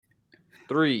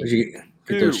3, Did you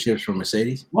get those chips from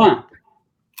Mercedes? 1.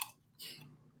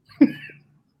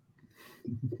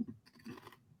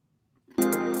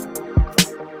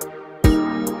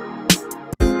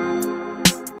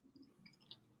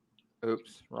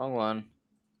 Oops, wrong one.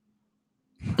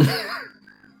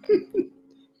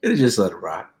 It just let it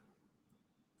rock.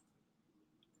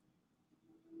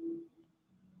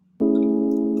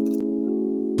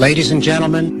 Ladies and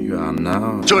gentlemen, You are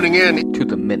now tuning in To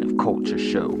the Men of Culture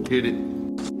Show. hit it.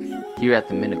 Here at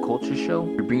the Men of Culture Show,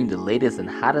 we bring the latest and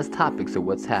hottest topics of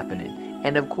what's happening.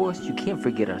 And of course, you can't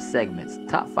forget our segments,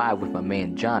 Top 5 with my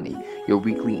man Johnny, your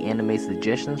weekly anime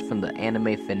suggestions from the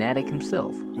anime fanatic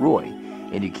himself, Roy,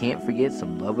 and you can't forget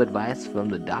some love advice from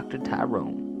the Dr.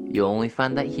 Tyrone. You'll only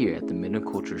find that here at the Men of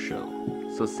Culture Show.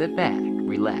 So sit back,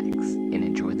 relax, and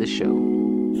enjoy the show.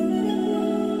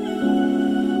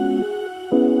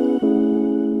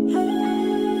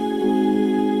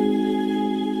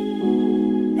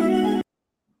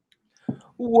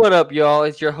 What up, y'all?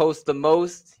 It's your host, The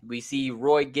Most. We see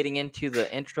Roy getting into the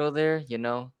intro there, you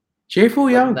know. Cheerful,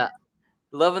 young.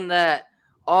 Loving that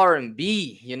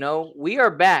R&B, you know. We are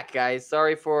back, guys.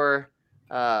 Sorry for,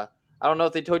 I don't know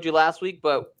if they told you last week,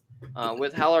 but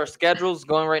with how our schedule's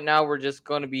going right now, we're just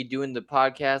going to be doing the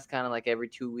podcast kind of like every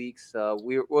 2 weeks.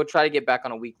 We'll try to get back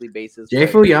on a weekly basis.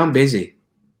 Cheerful, young, I'm busy.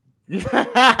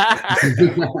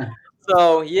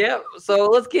 So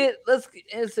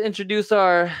let's introduce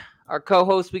our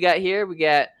co-host we got here. We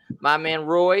got my man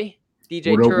Roy,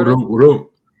 DJ What up, Turtle. what up?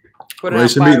 Putting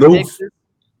Rice out and fire meatloaf. mixes.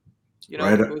 You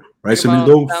know, Rice check and him out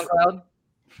on meatloaf.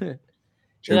 SoundCloud.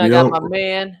 Check Then I me got out. my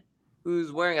man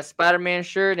who's wearing a Spider-Man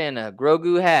shirt and a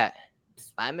Grogu hat.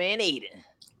 My man Aiden.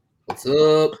 What's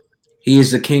up? He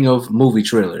is the king of movie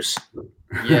trailers.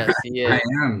 Yes, he I is.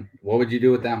 am. What would you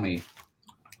do without me?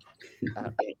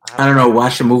 I don't know.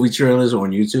 Watch the movie trailers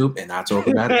on YouTube and not talk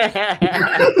about it.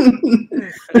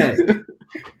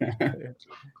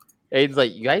 Aiden's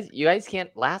like, you guys can't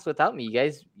last without me.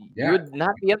 You Yeah. would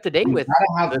not be up to date with.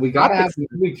 We gotta have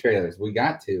movie trailers. We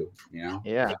got to, you know.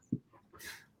 Yeah,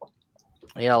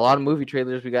 a lot of movie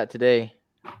trailers we got today.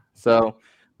 So,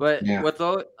 but Yeah. what's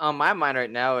on my mind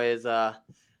right now is the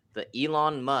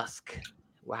Elon Musk,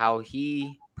 how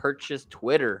he purchased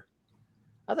Twitter.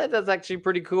 I think that's actually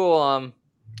pretty cool.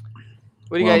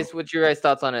 What's your guys'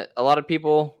 thoughts on it? A lot of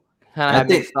people kind of have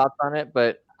mixed thoughts on it,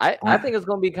 but I think it's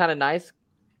gonna be kind of nice.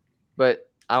 But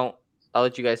I'll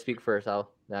let you guys speak first.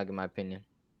 I'll give my opinion.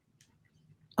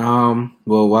 Well,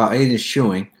 while Aiden's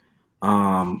chewing,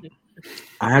 I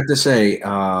have to say,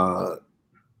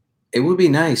 it would be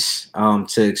nice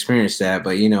to experience that,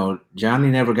 but you know, Johnny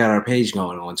never got our page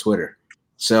going on Twitter,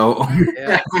 so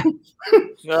Yeah.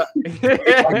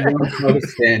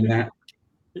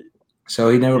 so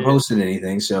he never posted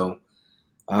anything. So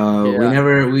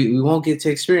we won't get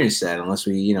to experience that unless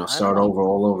we start over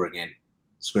all over again.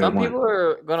 Some people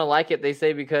are gonna like it. They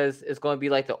say because it's gonna be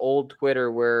like the old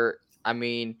Twitter, where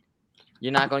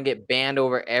you're not gonna get banned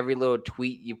over every little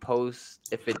tweet you post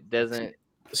if it doesn't.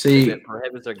 See, if it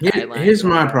prohibits or guidelines. Here's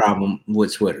my problem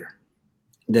with Twitter: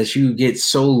 that you get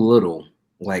so little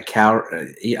I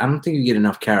don't think you get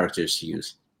enough characters to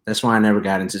use. That's why I never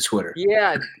got into Twitter.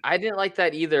 Yeah, I didn't like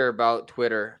that either about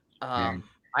Twitter. I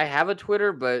have a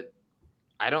Twitter, but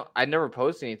I never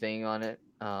post anything on it.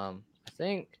 I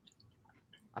think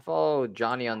I follow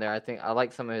Johnny on there. I think I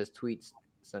like some of his tweets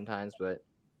sometimes, but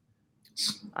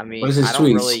I mean, What's his I don't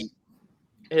tweets? really.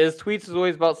 His tweets is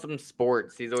always about some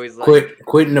sports. He's always like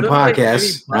quitting the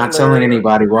podcast, not telling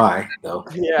anybody why though.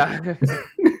 Yeah.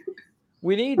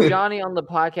 We need Johnny on the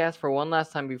podcast for one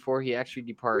last time before he actually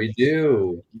departs. We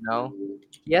do. You know,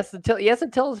 he has to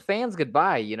tell his fans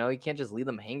goodbye. You know, he can't just leave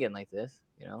them hanging like this.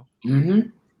 You know. Mm-hmm.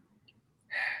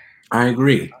 I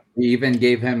agree. We even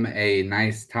gave him a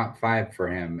nice top 5 for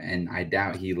him, and I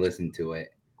doubt he listened to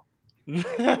it. He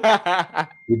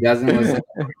doesn't listen.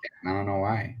 I don't know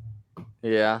why.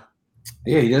 Yeah.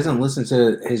 Yeah, he doesn't listen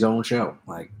to his own show.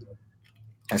 Like,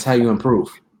 that's how you improve.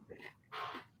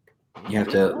 You have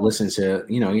to listen to,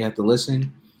 you have to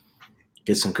listen,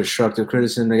 get some constructive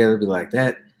criticism together, be like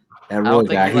that Roy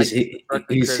guy.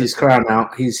 He's crowding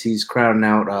out. He's crowding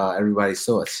out everybody's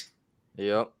thoughts.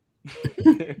 Yep.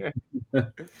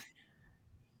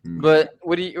 But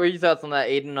what are your thoughts on that,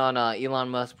 Aiden, on Elon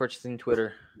Musk purchasing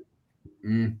Twitter?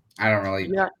 I don't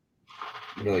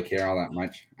really care all that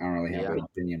much. I don't really have an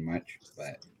opinion much,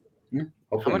 but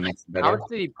hopefully it makes it better. How much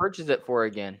did he purchase it for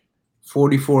again?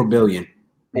 $44 billion.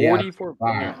 44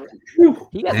 billion.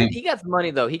 He got some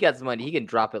money though. He got some money. He can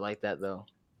drop it like that though.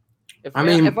 If I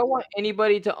want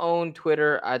anybody to own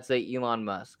Twitter, I'd say Elon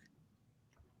Musk,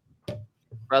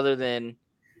 rather than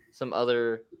some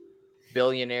other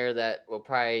billionaire that will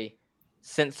probably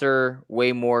censor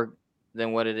way more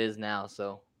than what it is now.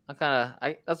 So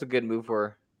that's a good move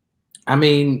for. I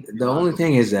mean, the only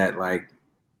thing is that like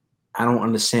I don't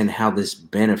understand how this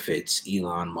benefits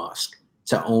Elon Musk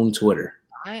to own Twitter.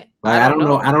 I don't know.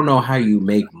 know. I don't know how you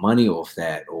make money off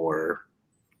that or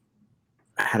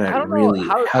how I that don't know really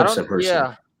how. I helps a don't.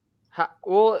 person. Yeah.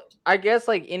 Well, I guess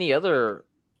like any other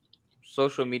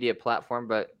social media platform,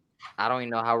 but I don't even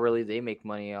know how really they make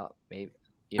money out. Maybe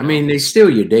I mean, they steal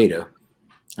your data.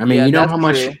 I mean, Yeah, you know that's how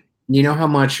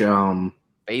much true.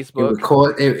 it would Facebook.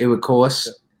 cost it would cost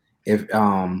if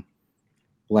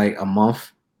like a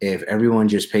month if everyone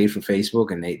just paid for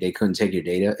Facebook and they couldn't take your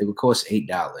data, it would cost $8.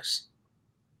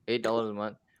 $8 a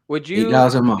month. Would you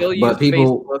 $8 a month. still use But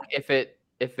people Facebook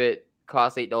if it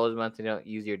costs $8 a month to don't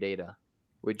use your data?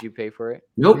 Would you pay for it?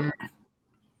 nope.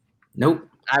 Nope.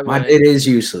 I My wouldn't. data is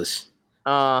useless.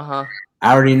 I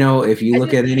I already know if you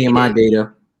look just at any of hate my it.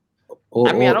 data.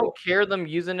 I mean, I don't care them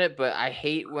using it, but I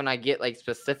hate when I get like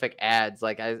specific ads.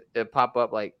 Like it pop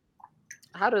up like,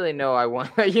 how do they know I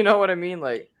want? You know what I mean?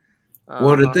 Like,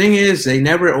 Well, the thing is, they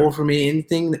never offer me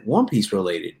anything One Piece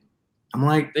related. I'm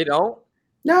like, they don't.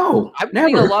 no, I've never.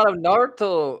 seen a lot of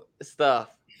Naruto stuff.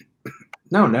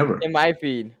 No, never. In my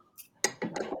feed.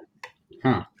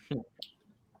 Huh.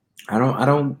 I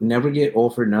don't never get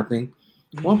offered nothing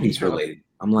One Piece related.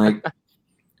 I'm like,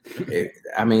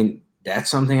 I mean, that's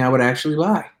something I would actually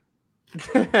buy.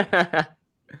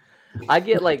 I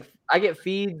get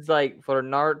feeds like for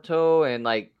Naruto and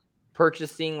like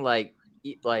purchasing like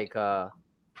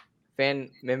fan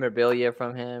memorabilia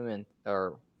from him and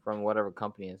or from whatever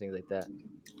company and things like that.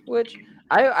 Which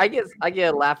I get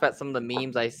a laugh at some of the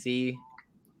memes I see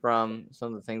from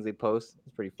some of the things they post.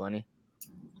 It's pretty funny.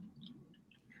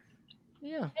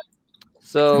 Yeah.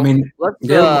 So I mean, let's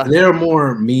there are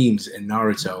more memes in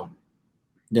Naruto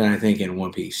than I think in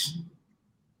One Piece.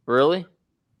 Really?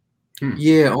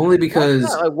 Yeah, only because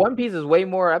like One Piece is way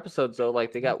more episodes though.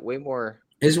 Like they got way more.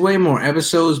 It's way more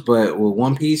episodes, but with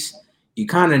One Piece, you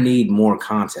kind of need more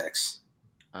context.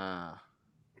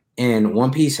 And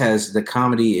One Piece has the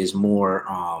comedy is more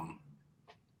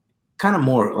kind of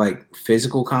more like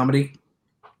physical comedy.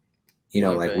 You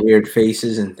know, like weird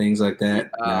faces and things like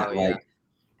that.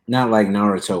 Not like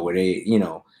Naruto where they, you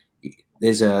know,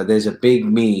 there's a big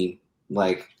meme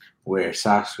like where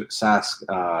Sakura says,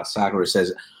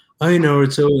 "I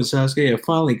Naruto and Sasuke have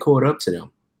finally caught up to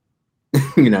them."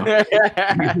 You know.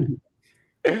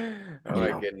 Oh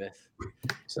my goodness.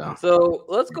 So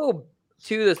let's go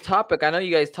to this topic. I know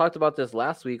you guys talked about this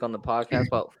last week on the podcast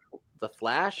about the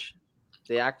Flash,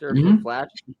 the actor for Flash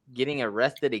getting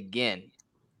arrested again.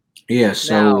 Yeah.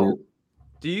 So now,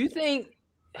 do you think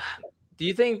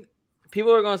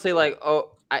people are going to say like,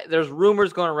 oh, there's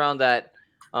rumors going around that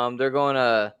they're going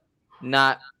to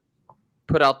not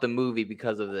put out the movie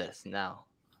because of this now?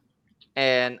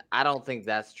 And I don't think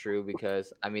that's true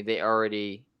because I mean it's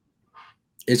already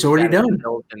done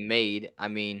and made. I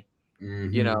mean,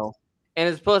 you know, and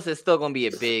it's still going to be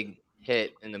a big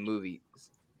hit in the movies.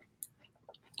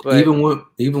 But even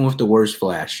with the worst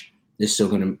Flash, it's still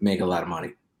going to make a lot of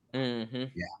money. Mm-hmm.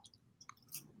 Yeah.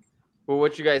 Well,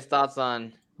 what's your guys' thoughts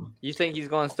on? You think he's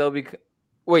going to still be?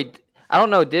 Wait, I don't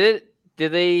know. Did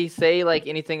they say like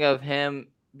anything of him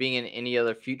being in any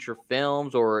other future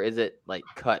films, or is it like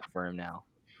cut for him now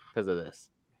because of this?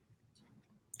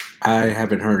 I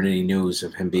haven't heard any news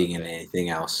of him being in anything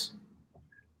else.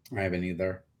 I haven't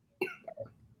either.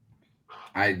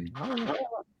 I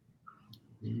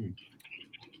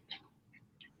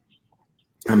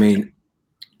mean,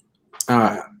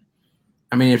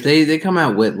 if they come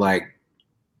out with like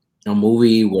a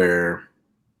movie where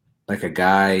like a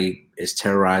guy is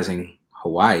terrorizing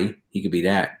Hawaii, he could be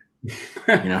that.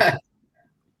 You know.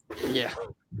 Yeah.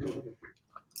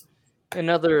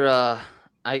 Another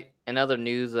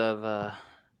news of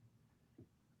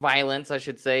violence, I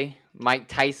should say. Mike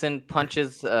Tyson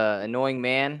punches annoying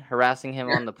man harassing him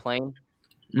on the plane.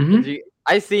 Mm-hmm.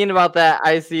 I seen about that.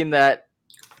 I seen that.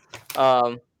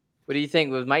 What do you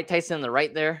think? Was Mike Tyson on the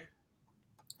right there?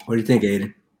 What do you think,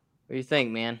 Aiden? What do you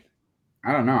think, man?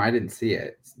 I don't know. I didn't see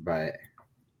it, but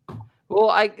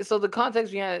so the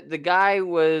context behind it, the guy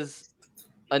was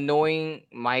annoying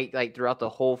Mike like throughout the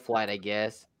whole flight, I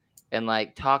guess, and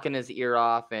like talking his ear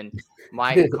off, and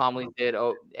Mike calmly said,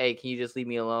 "Oh, hey, can you just leave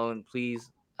me alone,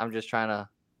 please? I'm just trying to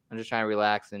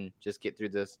relax and just get through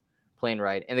this plane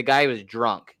ride." And the guy was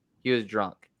drunk. He was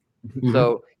drunk. Mm-hmm.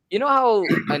 So you know how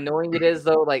annoying it is,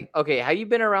 though. Like, okay, have you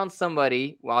been around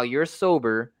somebody while you're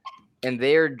sober and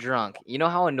they're drunk? You know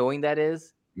how annoying that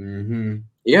is. Mm-hmm.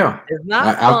 Yeah, It's not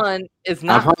I've fun. It's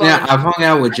not fun. I've hung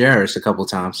out with Jairus a couple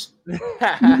times.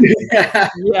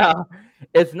 Yeah,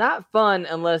 it's not fun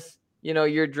unless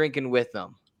you're drinking with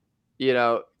them.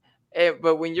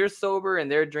 But when you're sober and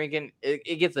they're drinking,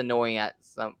 it gets annoying at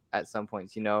some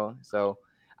points. So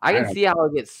I I can don't. see how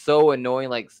it gets so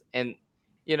annoying. And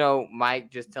Mike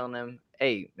just telling them,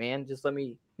 "Hey, man, just let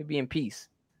me be in peace."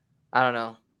 I don't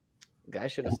know. Guy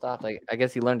should have stopped. I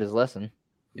guess he learned his lesson.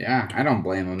 Yeah, I don't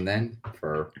blame him then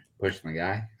for pushing the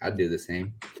guy. I'd do the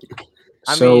same.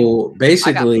 I mean, So I got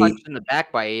basically, punched in the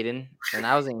back by Aiden, and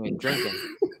I wasn't even drinking.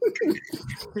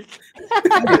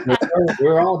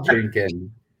 We're all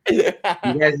drinking. You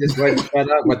guys just like fed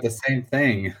up with the same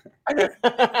thing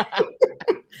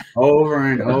over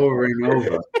and over and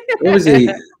over. what was he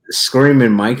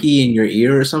screaming, Mikey, in your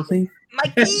ear or something? Mikey,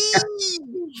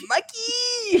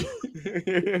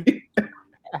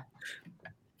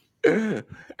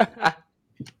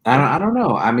 I don't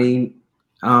know. I mean,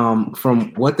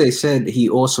 from what they said, he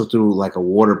also threw like a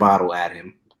water bottle at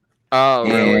him. Oh,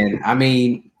 really? And I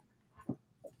mean,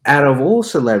 out of all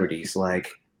celebrities, like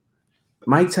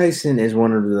Mike Tyson is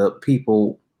one of the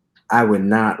people I would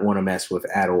not want to mess with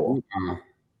at all.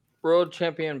 World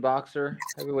champion boxer,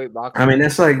 heavyweight boxer. I mean,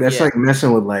 that's Yeah. like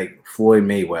messing with like Floyd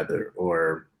Mayweather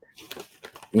or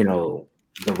The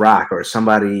Rock or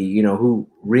somebody who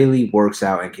really works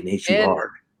out and can hit you And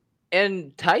hard.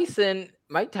 and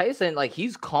Mike Tyson, like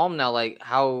he's calm now. Like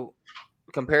how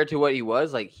compared to what he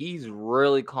was, like he's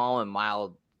really calm and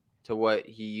mild to what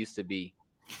he used to be.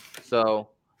 So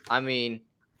I mean,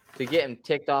 to get him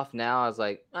ticked off now, I was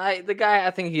like, the guy.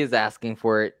 I think he is asking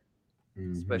for it,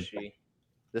 especially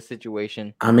the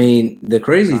situation. I mean, the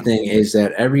crazy thing is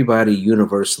that everybody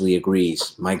universally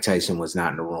agrees Mike Tyson was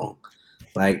not in the wrong.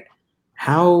 Like,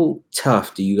 how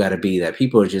tough do you got to be that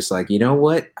people are just like, you know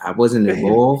what? I wasn't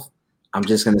involved. I'm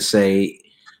just gonna say,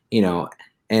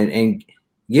 and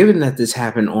given that this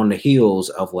happened on the heels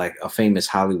of like a famous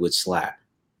Hollywood slap,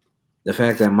 the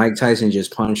fact that Mike Tyson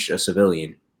just punched a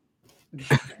civilian,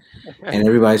 and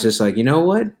everybody's just like, you know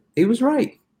what? He was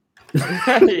right.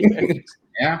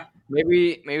 Yeah.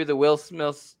 Maybe the Will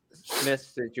Smith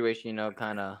situation,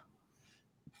 kind of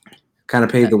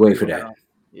paved the way for that.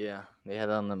 Yeah, they had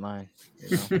that on the mind.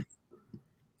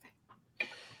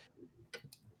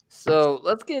 So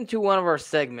let's get into one of our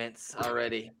segments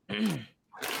already.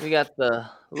 We got the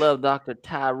Love Doctor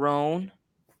Tyrone,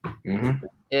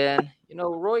 and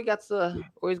Roy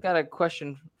always got a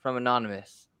question from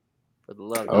Anonymous for the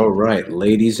Love Doctor. All right,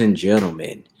 ladies and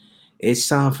gentlemen, it's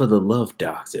time for the Love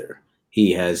Doctor.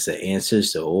 He has the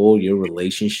answers to all your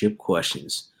relationship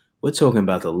questions. We're talking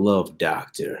about the Love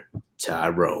Doctor,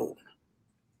 Tyrone.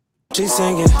 She's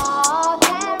singing.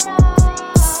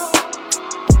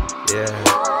 Yeah.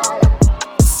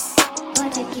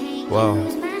 Whoa.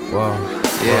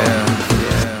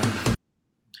 Yeah.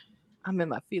 I'm in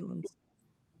my feelings.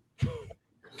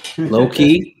 Low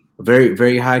key, very,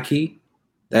 very high key.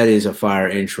 That is a fire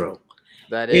intro.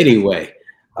 That is. Anyway,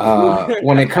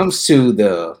 when it comes to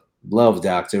the Love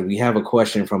Doctor, we have a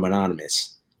question from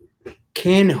Anonymous.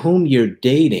 Can whom you're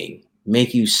dating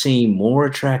make you seem more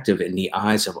attractive in the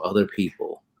eyes of other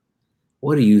people?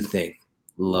 What do you think,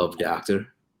 Love Doctor?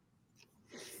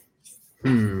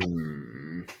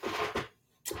 And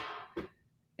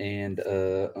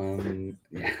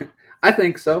yeah, I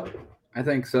think so.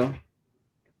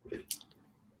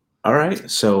 All right,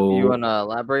 so you want to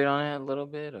elaborate on it a little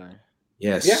bit, or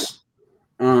yes, yeah.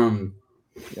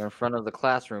 You're in front of the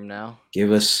classroom now.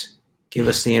 Give us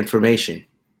the information.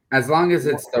 As long as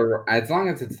it's the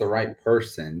right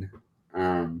person.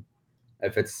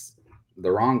 If it's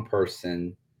the wrong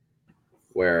person,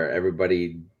 where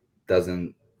everybody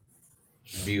doesn't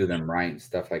view them right and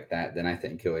stuff like that, then I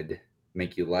think it would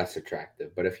make you less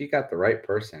attractive. But if you got the right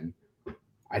person,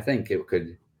 I think it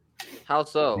could. How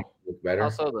so? Look better. How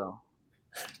so, though? All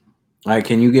right,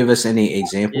 can you give us any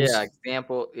examples? Yeah,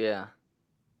 yeah.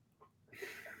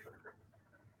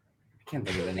 I can't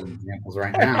think of any examples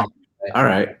right now. All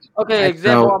right. Okay,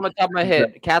 example on the top of my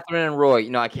head: Catherine and Roy.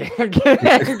 No, I can't. I'm joking.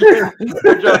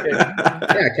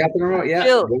 Yeah, Catherine and Roy. Yeah,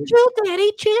 chill,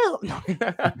 daddy, chill.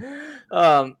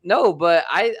 No, but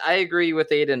I agree with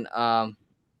Aiden.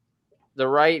 The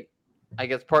right, I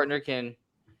guess, partner can.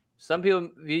 Some people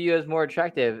view you as more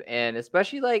attractive, and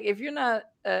especially like if you're not,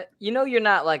 you're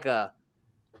not like a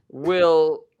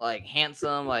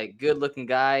handsome, like good-looking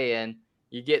guy, and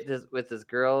you get this with this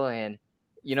girl, and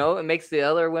it makes the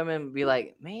other women be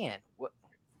like, man,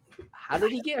 how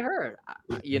did he get her?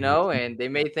 And they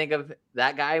may think of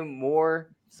that guy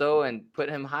more so and put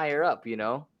him higher up,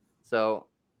 so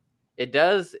it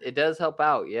does help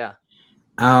out. Yeah.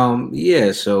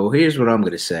 Yeah. So here's what I'm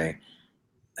gonna say.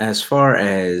 As far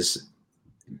as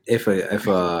if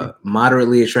a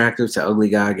moderately attractive to ugly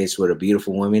guy gets with a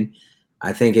beautiful woman,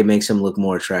 I think it makes him look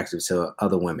more attractive to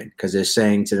other women because they're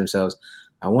saying to themselves,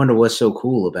 "I wonder what's so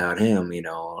cool about him,"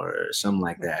 or something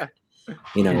like that.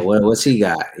 What's he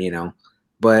got?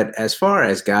 But as far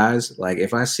as guys, like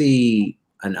if I see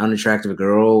an unattractive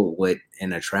girl with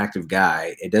an attractive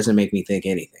guy, it doesn't make me think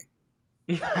anything.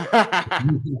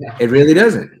 It really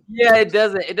doesn't. Yeah, it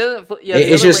doesn't. It doesn't. Yeah,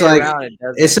 It's just like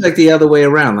it's doesn't. like the other way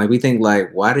around. Like we think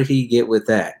like, why did he get with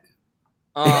that?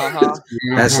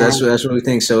 That's what we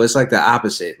think. So it's like the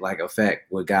opposite, like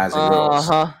effect with guys and girls.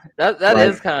 That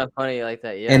is kind of funny like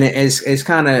that. Yeah. And it's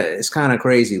kind of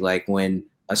crazy. Like when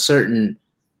a certain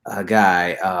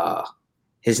guy,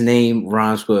 his name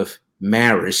rhymes with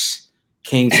Maris,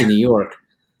 came to New York.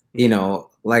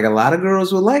 Like a lot of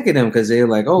girls were liking him because they were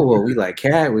like, oh well, we like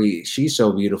Kat. She's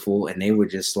so beautiful, and they were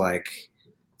just like,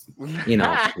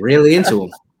 really into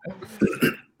him.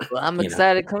 Well, I'm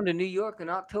excited to come to New York in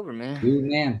October, man. Ooh,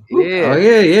 man. Yeah. Oh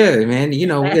yeah, man. We're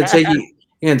gonna take you.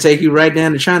 We're gonna take you right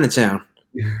down to Chinatown.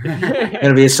 You're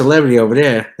gonna be a celebrity over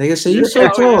there. They gonna say you're so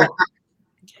tall.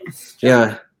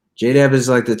 Yeah, J-Dab is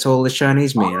like the tallest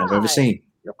Chinese man I've ever seen.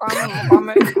 In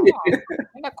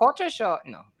a culture show,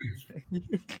 no.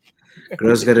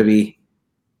 Girls gotta be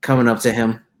coming up to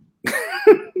him,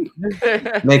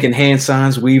 making hand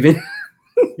signs, weaving.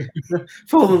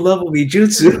 Fall in love with me,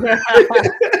 jutsu.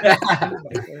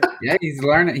 Yeah, he's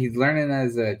learning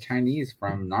as a Chinese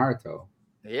from Naruto.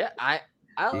 Yeah, I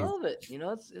love it.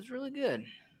 It's really good.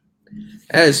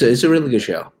 It's a really good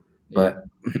show. But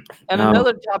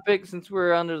another topic, since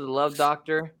we're under the Love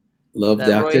Doctor,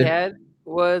 Roy had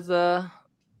was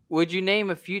would you name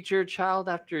a future child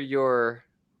after your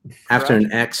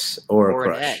an ex or a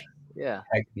crush? An ex? Yeah.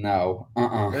 Heck no.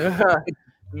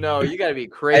 No, you gotta be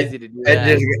crazy to do that.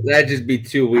 That'd just be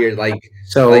too weird. Like,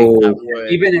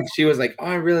 even if she was like, "Oh,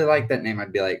 I really like that name,"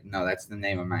 I'd be like, "No, that's the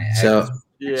name of my ex." So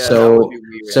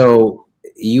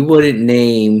you wouldn't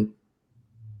name,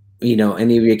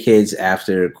 any of your kids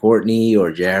after Courtney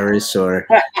or Jairus or.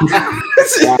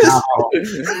 This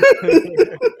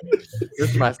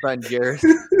is my son, Jairus.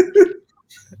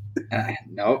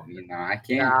 Nope, I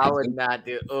can't. No, I would not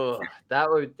do. That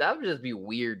would just be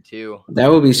weird too. That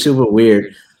would be super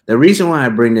weird. The reason why I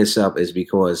bring this up is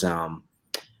because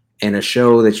in a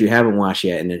show that you haven't watched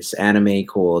yet, and it's anime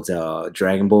called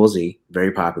Dragon Ball Z,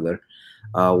 very popular.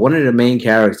 One of the main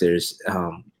characters,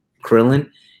 Krillin,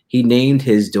 he named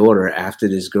his daughter after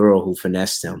this girl who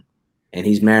finessed him, and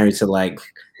he's married to like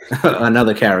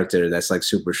another character that's like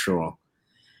super strong.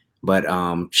 But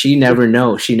she never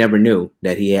knew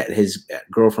that he had his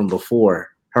girlfriend before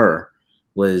her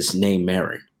was named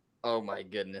Mary. Oh my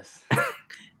goodness.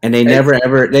 And they never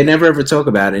ever talk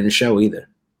about it in the show either.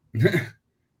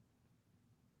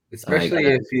 Especially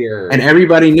if you're, and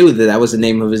everybody knew that was the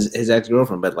name of his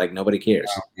ex-girlfriend, but like nobody cares.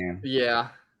 Oh, yeah.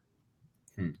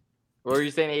 What were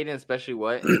you saying, Aiden? Especially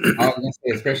what? I was gonna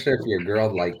say, especially if your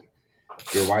girl, like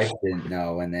your wife didn't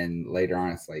know, and then later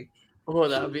on it's like, oh,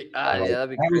 that'd be that'd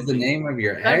be. That was the name of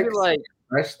your that'd ex. Be like,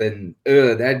 then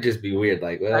that'd just be weird.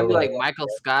 Like, that'd be like Michael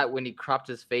Scott when he cropped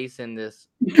his face in this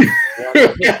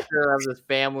picture of this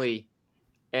family,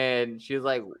 and she was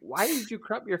like, "Why did you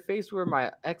crop your face where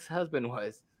my ex-husband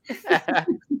was?" I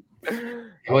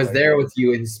was there with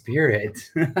you in spirit.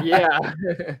 Yeah.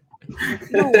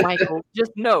 No, Michael,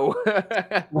 just no.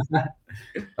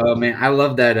 Oh man, I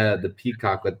love that the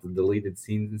Peacock with the deleted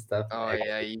scenes and stuff. Oh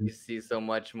yeah, you can see so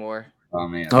much more. Oh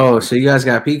man. Oh, so you guys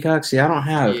got Peacock? See, I don't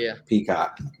have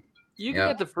Peacock. You can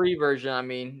get the free version. I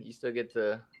mean, you still get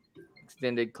the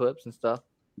extended clips and stuff.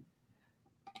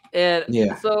 And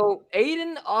so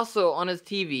Aiden also on his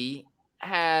TV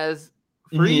has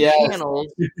free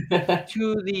channels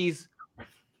to these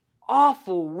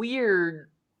awful, weird,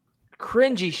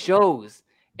 cringy shows.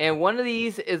 And one of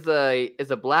these is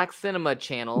a Black Cinema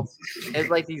channel. It's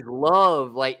like these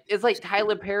it's like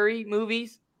Tyler Perry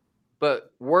movies,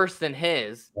 but worse than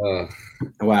his.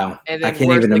 Wow. And I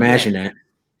can't even imagine that.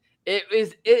 It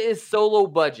is solo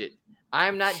budget.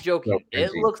 I'm not joking.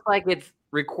 It looks like it's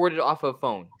recorded off a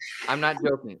phone. I'm not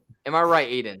joking. Am I right,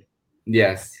 Aiden?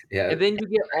 Yes. Yeah. And then you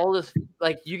get all this,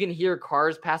 like you can hear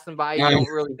cars passing by. You don't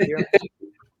really hear them.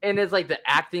 And it's like the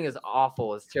acting is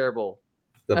awful. It's terrible.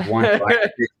 The one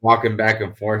walking back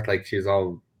and forth like she's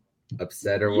all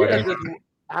upset or whatever.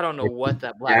 I don't know what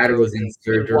that black dad was in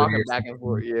surgery. Walking back and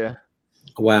forth. Yeah.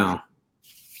 Wow.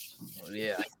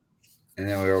 Yeah. And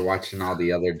then we were watching all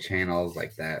the other channels,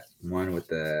 like that one with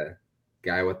the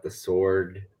guy with the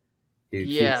sword. He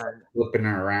keeps flipping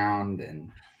around,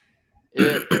 and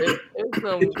it's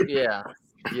Yeah,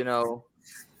 you know,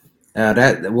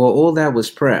 all that was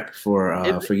prep for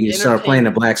it's you to start playing the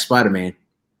entertainment. Black Spider-Man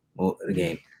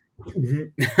game.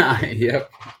 Yep.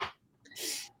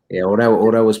 Yeah, all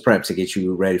that was prep to get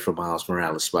you ready for Miles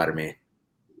Morales Spider-Man.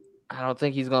 I don't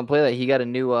think he's gonna play that. He got a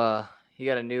new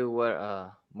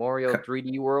what Mario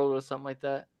 3D World or something like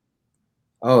that.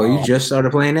 Oh, you Oh. just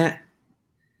started playing that?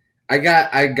 I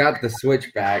got the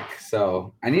Switch back,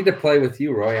 so I need to play with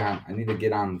you, Roy. I need to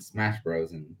get on Smash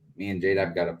Bros. And me and Jade,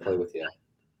 I've got to play with you.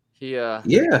 He Yeah.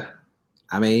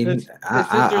 I mean, his sister's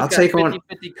I'll got take on.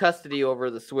 50-50 custody over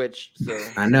the Switch, so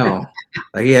I know.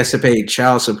 Like he has to pay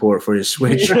child support for his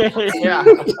Switch. yeah.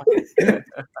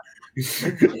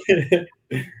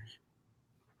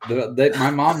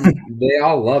 My mom, they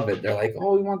all love it. They're like,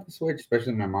 "Oh, we want the Switch,"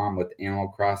 especially my mom with Animal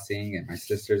Crossing and my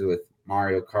sisters with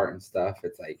Mario Kart and stuff.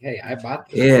 It's like, hey, I bought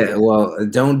this. Yeah, well,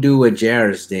 don't do what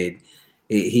Jairus did.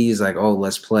 He's like, "Oh,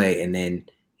 let's play," and then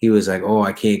he was like, "Oh,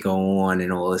 I can't go on,"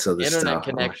 and all this other Internet stuff.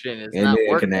 connection is Internet not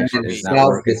working connection for And me. is not sells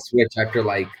working. the Switch after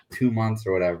like 2 months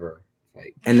or whatever.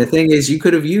 Like, And the thing is, you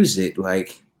could have used it.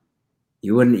 Like,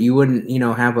 you wouldn't,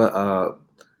 have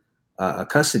a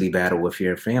custody battle with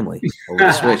your family over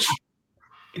the Switch.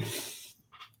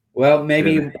 well,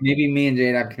 maybe me and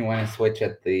Jade can win a Switch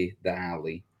at the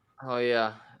alley. Oh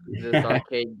yeah, this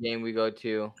arcade game we go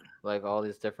to, like all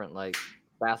these different like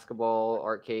basketball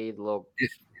arcade, little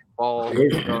balls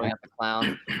throwing at the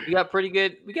clown. You got pretty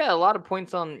good. We got a lot of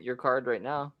points on your card right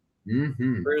now.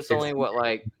 Mm-hmm. We're just only what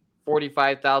like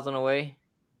 45,000 away.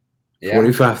 Yeah.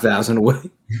 45,000 away.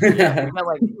 Yeah,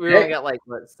 we only got like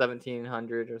what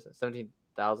 1,700 or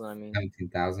 17,000. I mean,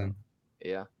 17,000.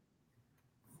 yeah.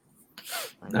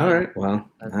 All right. Well,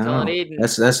 That's I don't telling know.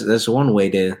 Aiden. That's one way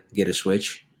to get a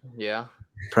Switch. Yeah.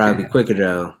 Probably quicker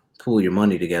to pull your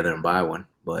money together and buy one,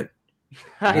 but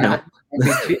you know.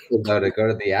 It'd be cheaper though to go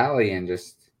to the alley and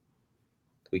just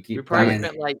we We keep probably playing.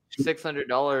 spent like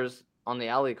 $600 on the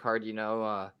alley card,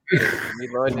 reloading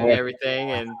and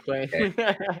everything and playing.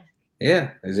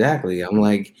 Yeah, exactly. I'm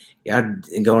like,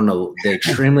 going the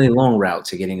extremely long route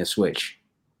to getting a Switch.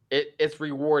 It's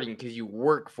rewarding because you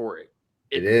work for it.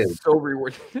 It It's is. so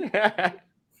rewarding.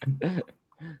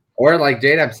 Or like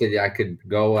J-Dub said, I could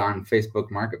go on Facebook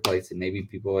Marketplace and maybe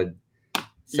people would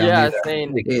sell Yeah, me their saying-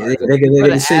 holy They, card. they're Put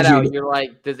gonna an send ad out. you. You're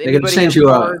like, does They're gonna anybody send have you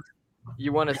a. cards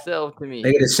you want to sell to me?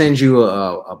 They're gonna send you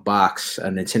a box, a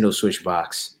Nintendo Switch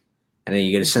box, and then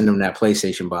you gotta send them that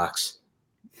PlayStation box.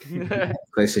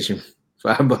 PlayStation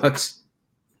 $5.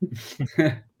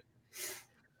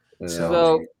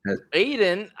 So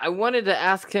Aiden, I wanted to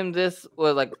ask him this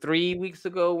like 3 weeks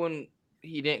ago when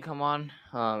he didn't come on.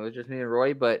 It was just me and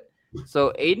Roy. But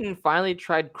so Aiden finally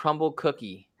tried Crumble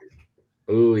Cookie.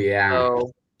 Oh yeah.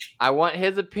 So I want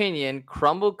his opinion: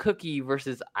 Crumble Cookie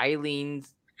versus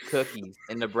Eileen's Cookies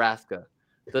in Nebraska.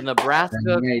 The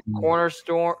Nebraska corner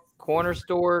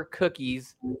store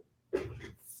cookies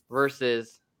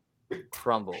versus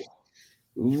Crumble.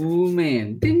 Ooh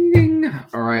man, ding ding.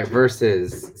 All right,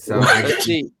 versus. So Let's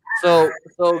see. So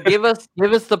give us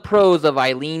the pros of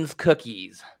Eileen's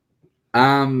Cookies.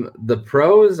 the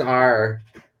pros are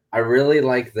I really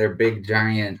like their big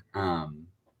giant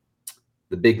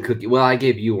the big cookie. Well, I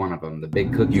gave you one of them, the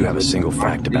big cookie. You have a single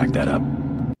fact to back that up.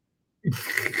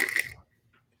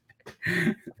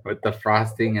 With the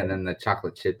frosting and then the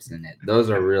chocolate chips in it. Those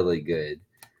are really good.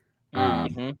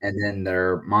 Mhm. And then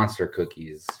their monster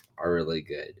cookies are really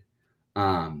good.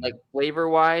 Like flavor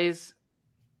wise,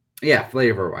 Yeah,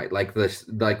 flavor wise. Like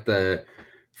the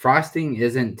frosting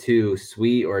isn't too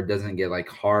sweet or it doesn't get like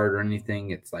hard or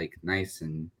anything. It's like nice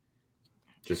and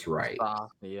just right.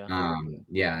 soft, yeah.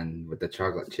 Yeah, and with the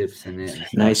chocolate chips in it.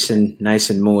 Nice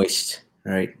and moist,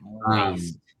 right?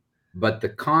 But the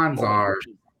cons are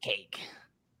cake.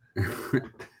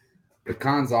 the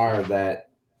cons are that,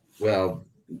 well,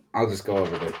 I'll just go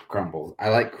over the crumbles. I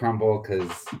like crumble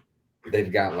because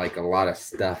they've got like a lot of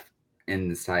stuff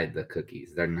inside the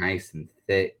cookies. They're nice and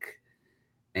thick,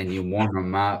 and you warm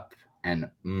them up, and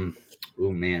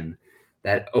oh man,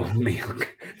 that oatmeal,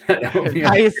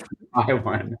 Nice. pie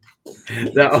one,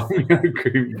 the oatmeal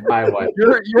cream pie one.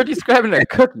 You're describing a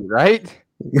cookie, right?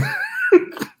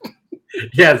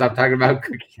 Yes, I'm talking about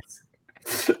cookies.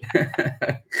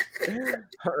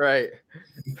 All right.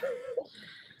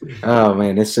 Oh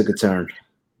man, this took a turn.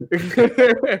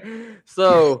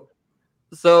 So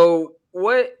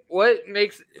what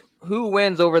makes who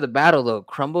wins over the battle though?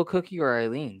 Crumble Cookie or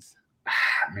Eileen's?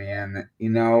 Man, you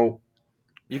know,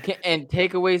 You can and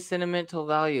take away sentimental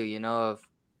value, of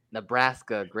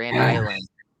Nebraska, Grand Island.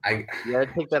 I You gotta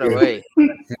take that away.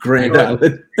 Grand Sure.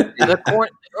 Island. The corn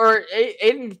or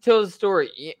Aiden tells the story.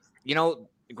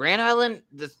 Grand Island,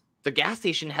 the gas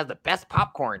station has the best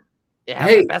popcorn. It has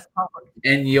Hey. the best popcorn.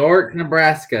 In York,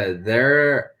 Nebraska,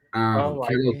 their Oh my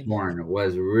kettle goodness. corn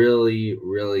was really,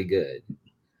 really good.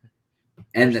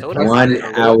 And Their the soda One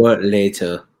pops are hour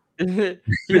later.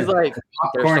 He's like, their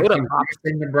popcorn soda came pops.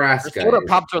 from Their Nebraska. soda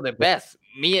pops are the best.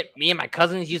 Me and my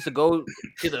cousins used to go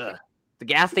to the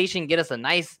gas station, get us a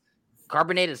nice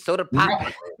carbonated soda pop. No,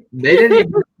 they didn't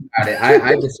even know about it.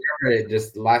 I discovered it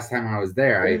just last time I was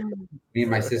there. Me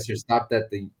and my sister stopped at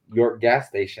the York gas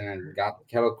station and got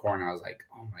kettle corn. I was like,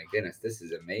 oh my goodness, this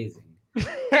is amazing.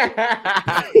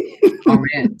 Oh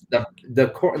man, the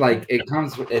corn, like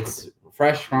it's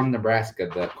fresh from Nebraska.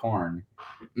 The corn,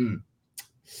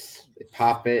 they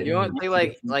pop it. You and- don't think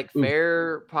like Ooh.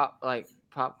 fair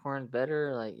popcorn's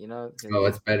better? Like, 'cause- Oh,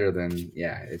 it's better than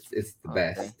it's the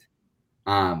Okay. best.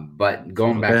 But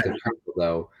going back to Crumble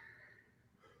though,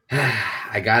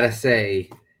 I gotta say,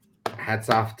 hats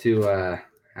off to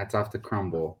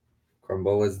Crumble.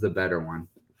 Crumble is the better one.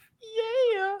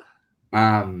 yeah.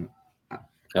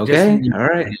 Okay. Just- All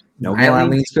right. No more Eileen's-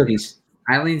 Eileen's cookies.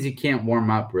 Eileen's you can't warm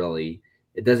up really.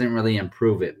 It doesn't really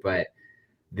improve it, but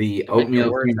the It makes it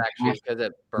oatmeal worse cream actually pie- because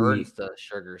it burns the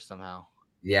sugar somehow.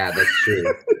 yeah, that's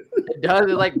true. It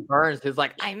does. It like burns. It's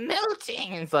like I'm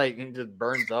melting. It's like it just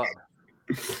burns up.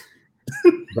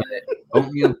 But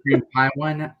oatmeal cream pie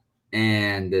one,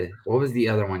 and what was the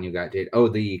other one you got, Jade? Oh,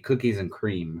 the cookies and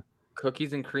cream.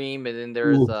 Cookies and cream, and then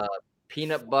there's Ooh.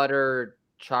 peanut butter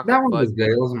chocolate. That one fudge. was good.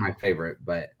 It wasn't my favorite,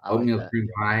 but I like oatmeal that. cream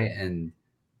pie and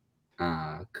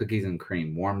cookies and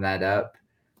cream. Warm that up,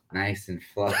 nice and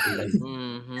fluffy.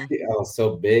 Mhm. Oh,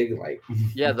 so big, like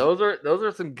Yeah, those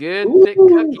are some good Ooh. thick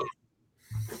cookies.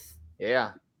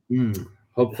 Yeah.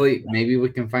 Hopefully, maybe we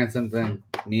can find something.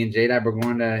 Me and J-Dab are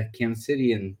going to Kansas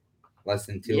City in less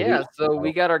than 2 Yeah, weeks. so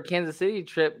we got our Kansas City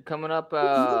trip coming up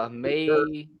May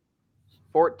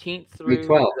 14th through May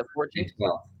 12th. the 14th,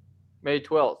 Well, May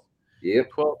 12th. yep.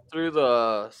 12th through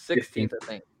the 16th, I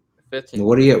think. 15th.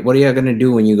 What are you gonna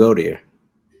do when you go there?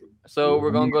 So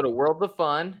we're gonna go to World of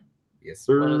Fun Yes,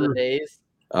 one of the sir. days.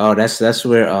 Oh, that's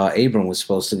where Abram was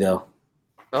supposed to go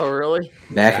Oh, really?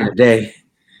 back in the day.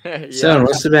 Son,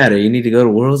 what's the matter? You need to go to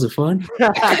Worlds of Fun?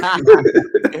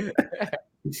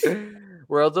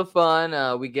 Worlds of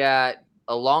Fun. We got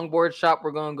a longboard shop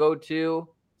we're gonna go to.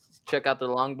 Check out the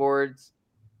longboards.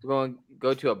 We're going to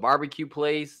go to a barbecue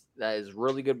place that is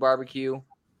really good barbecue.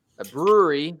 A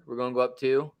brewery we're gonna go up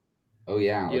to. Oh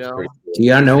yeah, You that's know, pretty cool. Do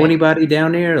y'all know anybody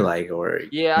down there? Like, or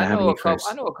Yeah, not I have know any a couple. friends?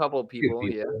 I know a couple of people.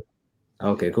 Yeah,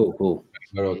 Okay, cool. Go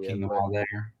to Yeah, Kingdom but- Hall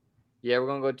there. yeah, we're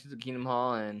gonna go to the Kingdom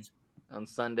Hall and on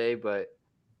Sunday, but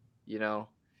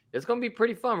it's gonna be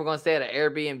pretty fun. We're gonna stay at an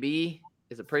Airbnb.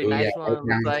 It's a pretty Oh, nice yeah, one. It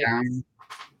looks like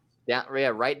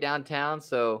downtown. right downtown.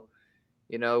 So,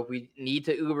 if we need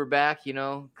to Uber back,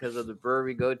 because of the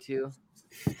brewery we go to.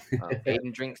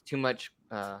 Aiden drinks too much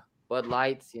Bud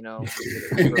Lights, we get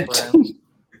an Uber for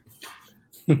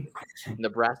him.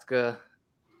 Nebraska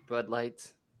Bud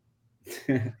Lights.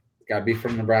 Gotta be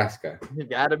from Nebraska. You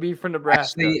gotta be from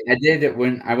Nebraska. Actually, I did it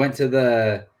when I went to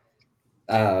the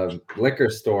liquor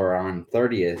store on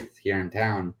 30th here in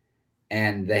town,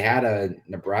 and they had a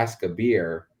Nebraska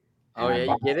beer. Oh and I yeah, you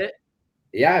bought get it?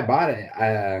 Yeah, I bought it.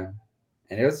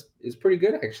 And it was pretty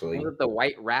good actually. Was it the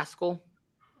White Rascal?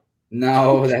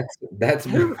 No, that's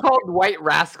It was called White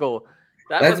Rascal.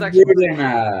 That that's was actually brewed in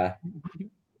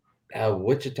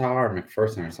Wichita or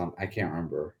McPherson or something. I can't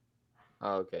remember.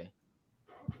 Oh, okay.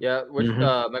 Yeah, which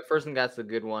Mhm. McPherson got the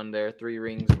good one there, Three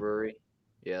Rings Brewery.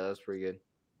 Yeah, that was pretty good.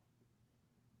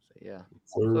 So yeah.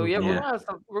 So yeah, Yeah.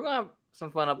 we're gonna have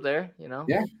some fun up there,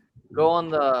 Yeah. Go on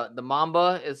the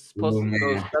Mamba is supposed Ooh, to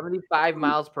go man. 75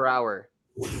 miles per hour.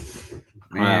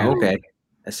 Man, Wow, okay.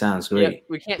 That sounds Yeah, great.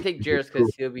 we can't take Jairus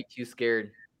because he'll be too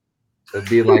scared. it'd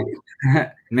be like,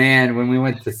 man, when we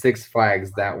went to Six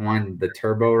Flags, that one, the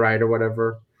turbo ride or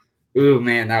whatever. Ooh,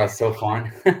 man, that was so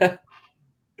fun.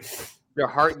 Your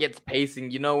heart gets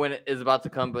pacing. You know when it is about to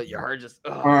come, but your heart just.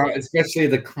 Especially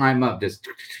the climb up, just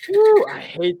Woo, I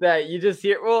hate that. You just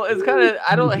hear. Well, it's kind of.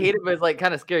 I don't hate it, but it's like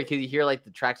kind of scary because you hear like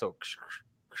the tracks go.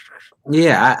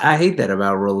 Yeah, I hate that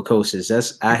about roller coasters.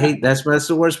 That's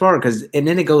the worst part and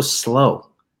then it goes slow.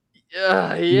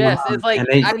 Yes, it's like And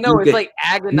then I know you it's get- like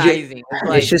agonizing. It's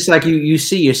like, It's just like you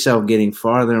see yourself getting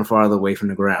farther and farther away from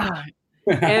the ground.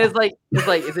 and it's like,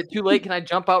 is it too late? Can I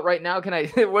jump out right now? Can I?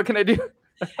 What can I do?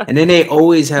 And then they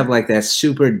always have like that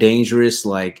super dangerous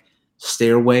like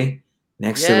stairway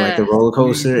next to like the Yes. roller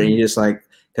coaster, and you just like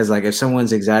because like if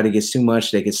someone's anxiety gets too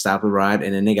much, they could stop the ride,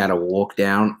 and then they got to walk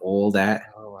down all that.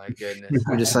 Oh my goodness,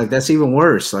 I'm just like that's even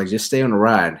worse. Like just stay on the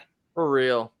ride. for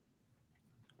real.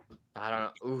 I don't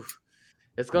know. Oof.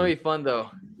 It's gonna be fun though.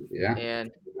 Yeah.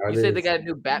 And It you said they is. got a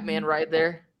new Batman right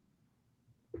there.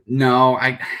 No,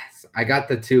 I got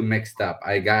the two mixed up.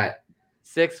 I got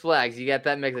Six Flags. You got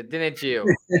that mixed up, didn't you?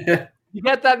 You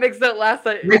got that mixed up last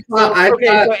time. I Okay,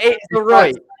 thought- so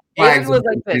Roy, Flags Aiden was was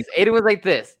like this. Aiden was like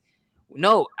this.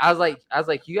 No, I was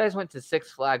like, you guys went to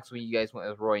Six Flags when you guys went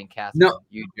with Roy and Casper. No.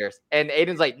 You jerks. And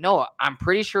Aiden's like, no, I'm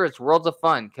pretty sure it's Worlds of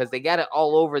Fun because they got it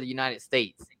all over the United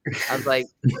States. I was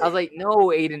like, no,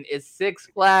 Aiden, it's Six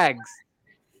Flags.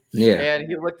 Yeah. And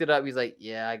he looked it up. He's like,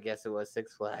 yeah, I guess it was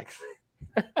Six Flags.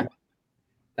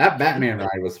 That Batman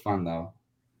ride was fun though.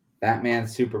 Batman,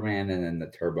 Superman, and then the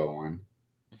Turbo one.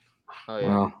 Oh yeah.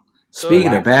 Well, So-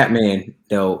 speaking of Batman,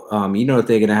 though, you know that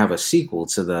they're gonna have a sequel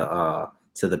to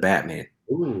the Batman.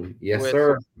 Ooh, yes, With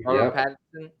sir. Robert Yep.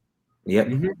 Pattinson. Yep.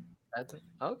 Pattinson?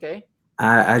 Okay.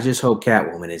 I just hope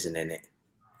Catwoman isn't in it.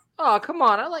 Oh, come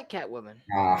on. I like Catwoman.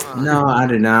 Ah, No, I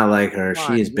do not like her. Come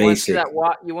She on. is You wanna see basic. that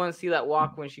walk? You want to see that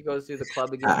walk when she goes through the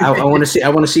club again? I want to see. I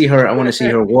want to see her. I want to see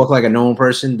her walk like a normal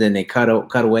person. Then they cut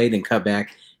away, then cut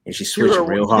back, and she's switching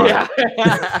real hard.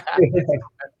 Yeah.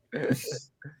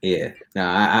 Yeah. No,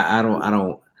 I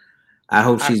don't. I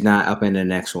hope she's not up in the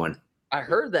next one. I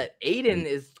heard that Aiden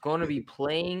is going to be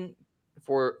playing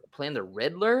the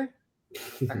Riddler.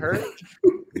 I heard.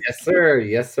 yes, sir.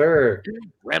 Yes, sir.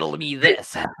 Riddle me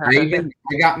this. I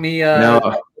got me.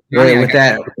 No, Johnny, I with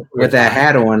got- that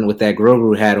hat on, with that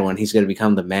Grogu hat on, he's gonna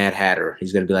become the Mad Hatter.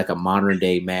 He's gonna be like a modern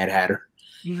day Mad Hatter.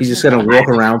 He's just gonna walk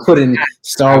around putting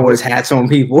Star Wars hats on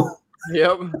people.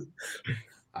 Yep.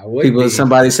 I would People, be.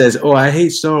 somebody says, "Oh, I hate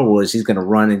Star Wars." He's gonna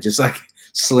run and just like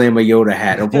slam a Yoda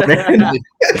hat up on it.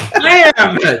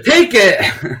 Bam! Take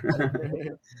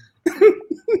it.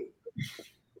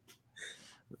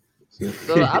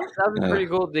 So that would be pretty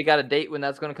cool. They got a date when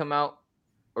that's going to come out,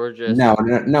 or just No.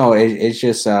 It's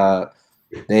just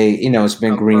it's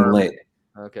been green lit.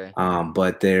 Okay.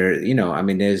 But they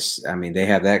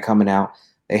have that coming out.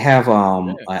 They have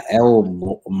a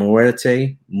El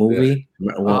Muerte movie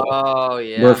Oh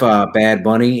yeah. with Bad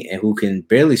Bunny, and who can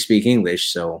barely speak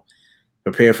English, so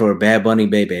prepare for a Bad Bunny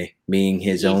baby being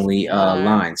his only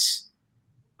lines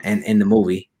and in the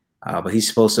movie. But he's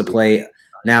supposed to play.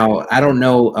 Now I don't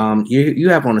know. You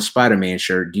have on a Spider-Man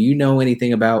shirt. Do you know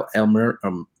anything about El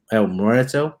Muerto? I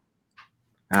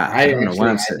don't know why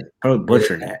I'm saying, probably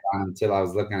butchering that. Until I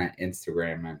was looking at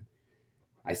Instagram and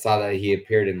I saw that he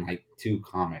appeared in like 2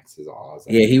 comics. Is all I was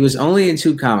like, Yeah, he was only in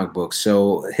 2 comic books.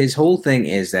 So his whole thing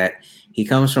is that he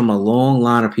comes from a long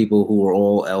line of people who are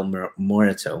all El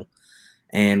Muerto.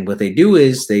 And what they do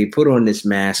is they put on this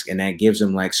mask and that gives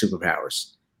them like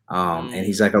superpowers. And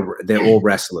he's like they're all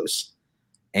wrestlers.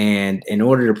 And in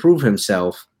order to prove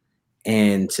himself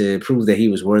and to prove that he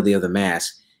was worthy of the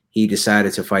mask, he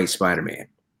decided to fight Spider-Man.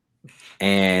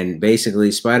 And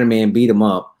basically Spider-Man beat him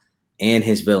up and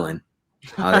his villain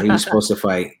that he was supposed to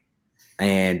fight.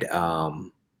 And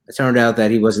it turned out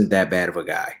that he wasn't that bad of a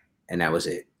guy. And that was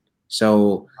it.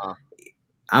 So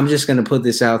I'm just going to put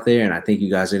this out there, and I think you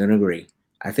guys are going to agree.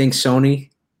 I think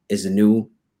Sony is the new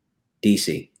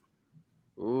DC.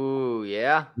 Ooh,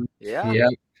 yeah. Yeah. yeah,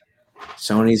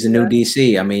 Sony's the new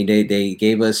DC. I mean, they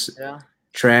gave us Yeah.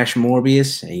 trash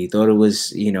Morbius, and you thought it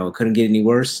was, it couldn't get any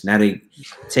worse. Now they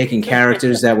taking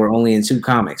characters that were only in 2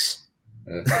 comics.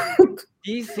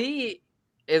 DC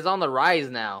is on the rise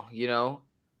now,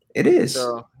 It is.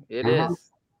 So it Uh-huh.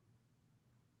 is.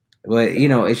 But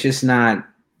it's just not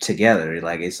together.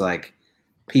 Like it's like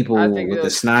people I think with the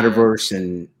it'll- Snyderverse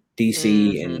and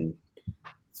DC Mhm. and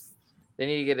They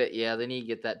need to get it. Yeah, they need to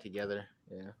get that together.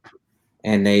 Yeah.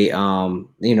 and they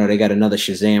they got another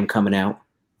Shazam coming out.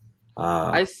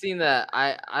 I seen that.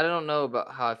 I don't know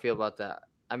about how I feel about that.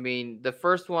 I mean, the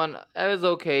first one, it was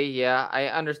okay. Yeah, I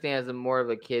understand it's more of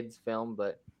a kids film,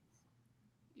 but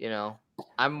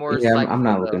I'm more. yeah, psyched I'm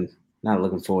not for the- not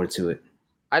looking forward to it.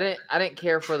 I didn't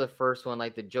care for the first one.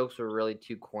 Like the jokes were really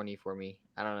too corny for me.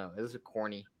 I don't know. It was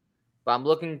corny, but I'm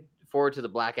looking forward to the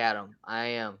Black Adam. I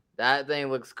am. That thing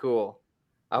looks cool.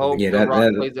 I hope Yeah, The Rock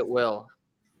that- plays it well.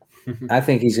 I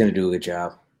think he's gonna do a good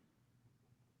job.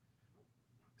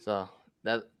 So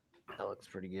that looks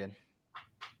pretty good.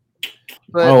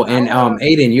 Oh, I and don't know.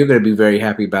 Aiden, you're gonna be very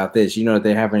happy about this. You know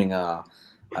they're having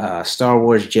Star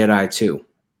Wars Jedi 2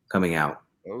 coming out.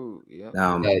 Oh yeah.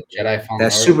 The Jedi Fallen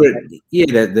That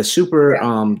Order. super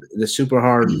the super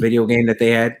hard video game that they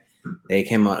had, they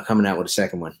coming out with a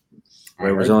second one where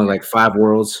it was only like 5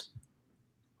 worlds.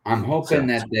 I'm hoping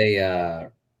that they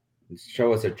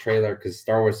show us a trailer because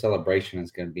Star Wars Celebration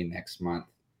is going to be next month.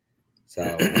 So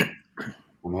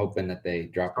I'm hoping that they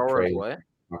drop Star a Wars trailer.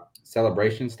 what?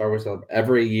 Celebration, Star Wars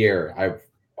every year.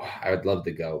 I would love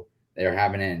to go. They're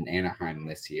having it in Anaheim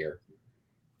this year,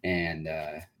 and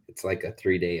it's like a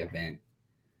 3-day event.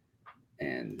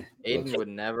 And Aiden would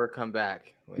never come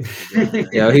back.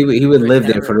 Yeah, he would live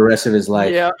there for the rest of his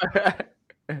life. Yeah.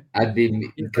 I'd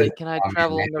be He's like, can I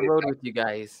travel on the road with you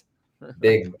guys?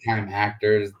 big time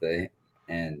actors.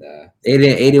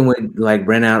 Aiden would like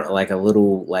rent out like a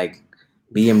little like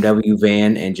BMW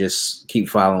van and just keep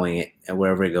following it and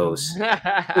wherever it goes.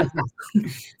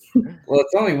 Well,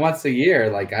 it's only once a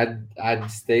year. Like I'd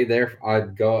stay there.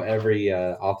 I'd go every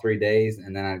all 3 days,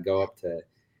 and then I'd go up to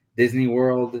Disney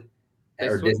World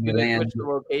or Do they Disneyland. switch the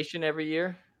location every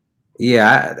year?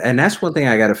 Yeah, and that's one thing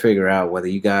I got to figure out whether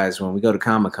you guys, when we go to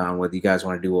Comic-Con, whether you guys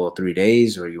want to do all 3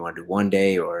 days or you want to do 1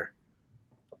 day or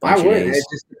a bunch of days. It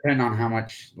just depends on how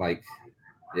much like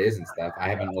it is and stuff. I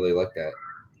haven't really looked at.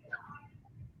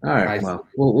 All right, well,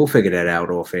 we'll figure that out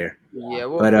all fair. Yeah,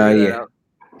 we'll But figure that yeah. out.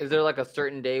 Is there like a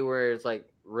certain day where it's like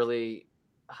really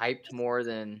hyped more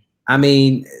than? I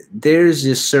mean, there's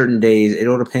just certain days. It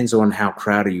all depends on how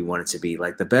crowded you want it to be.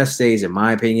 Like the best days, in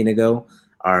my opinion, to go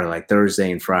are like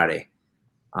Thursday and Friday,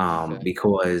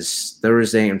 because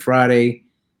Thursday and Friday,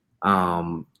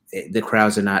 the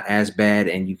crowds are not as bad,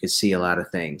 and you can see a lot of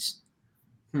things.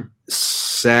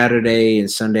 Saturday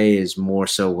and Sunday is more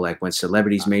so like when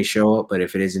celebrities may show up, but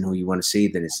if it isn't who you want to see,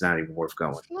 then it's not even worth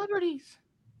going. Celebrities.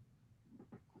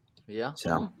 Yeah.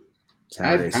 So.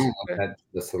 I kind of looked at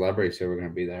the celebrities who were going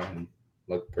to be there and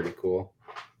looked pretty cool.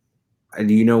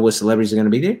 Do you know what celebrities are going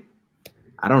to be there?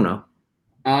 I don't know.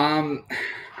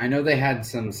 I know they had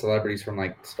some celebrities from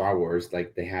like Star Wars.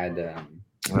 Like they had the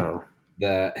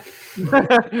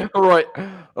right.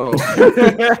 Oh.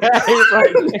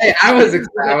 Hey, I was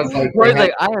like, Roy's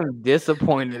like, I am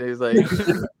disappointed. He's like,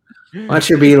 why don't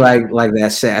you be like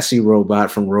that sassy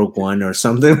robot from Rogue One or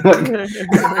something?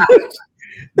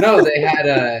 No, they had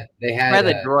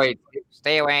the droid.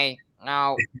 Stay away.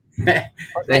 No.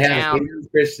 They had Hayden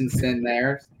Christensen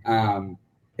there.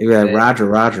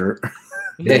 Roger.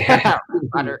 They're gonna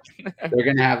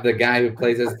have the guy who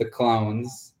plays as the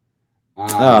clones.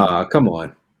 Come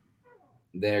on.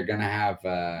 They're gonna have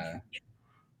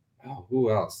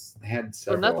who else? They had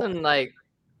several. So nothing like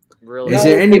really. Is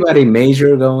there anybody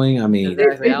major going? I mean, they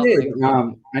did.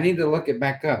 I need to look it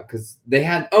back up because they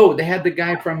had the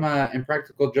guy from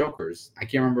Impractical Jokers. I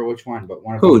can't remember which one, but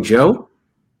one of them. Joe?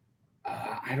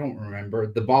 I don't remember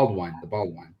the bald one.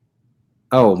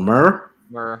 Oh, Murr.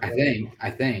 I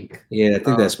think. Yeah, I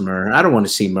think that's Murr. I don't want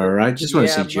to see Murr. I just want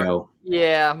to see Joe.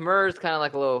 Yeah, Murr's kind of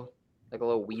like a little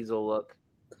weasel look.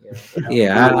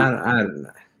 Yeah, I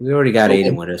we already got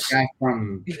Aiden with us. Guy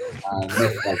from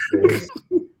Mythbusters.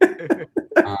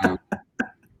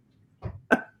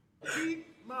 Keep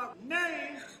my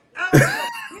name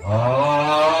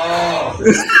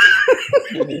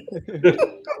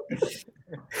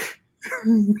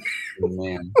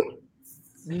Man.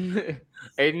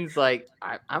 Aiden's like,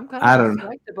 I'm kind I of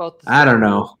don't about the I don't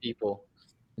know. people.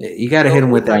 You got to hit him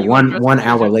with that 1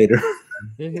 hour later.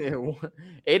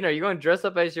 Aiden, are you going to dress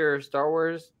up as your Star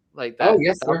Wars like that? Oh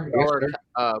yes, sir.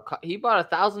 He bought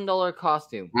 $1,000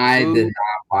 costume. I did not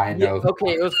buy no.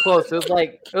 Okay, it was close. It was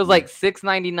like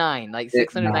 $699, like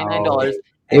 $699.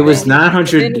 It was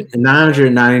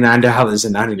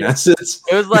 $999.99.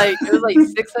 It was like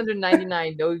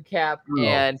 $699 no cap,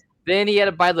 and then he had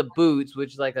to buy the boots,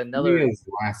 which is like another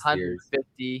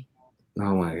 $150.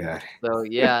 Oh my god! So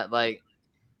yeah, like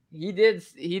he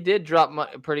did drop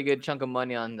a pretty good chunk of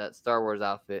money on that Star Wars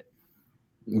outfit.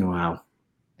 Wow.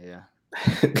 Yeah.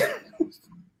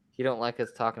 You don't like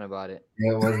us talking about it.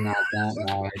 It was not that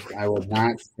much. I would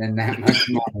not spend that much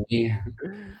money.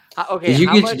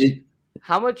 Okay,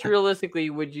 how much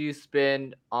realistically would you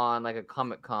spend on like a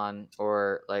Comic-Con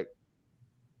or like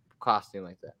costume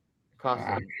like that?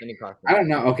 Any costume. I don't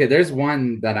know. Okay, there's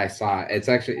one that I saw. It's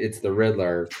the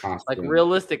Riddler costume. Like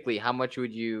realistically, how much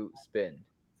would you spend?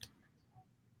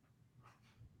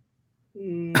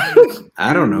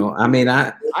 I don't know. I mean,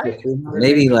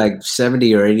 maybe like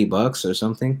 $70 or $80 or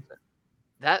something.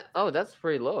 That's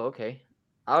pretty low. Okay,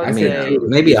 I mean,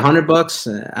 maybe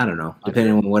 $100. I don't know,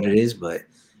 depending on what it is. But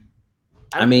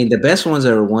I mean, the best ones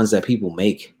are the ones that people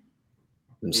make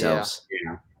themselves.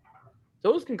 Yeah.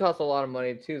 Those can cost a lot of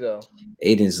money too, though.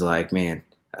 Aiden's like, man,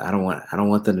 I don't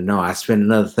want them to know I spent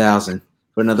another $1,000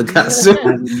 for another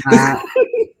costume.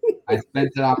 I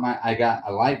spent it on I got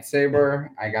a lightsaber,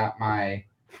 I got my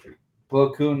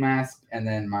Plo Koon mask, and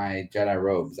then my Jedi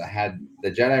robes. I had the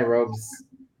Jedi robes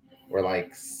were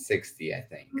like $60, I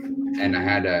think, and I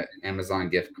had an Amazon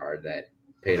gift card that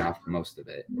paid off most of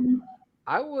it.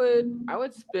 I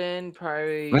would spend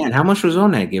probably. Man, how much was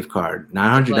on that gift card?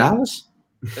 $900?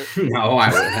 No,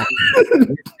 I wouldn't.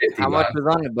 How much is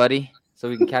on it, buddy? So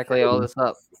we can calculate all this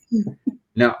up.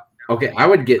 No. Okay, I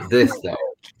would get this though.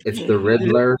 It's the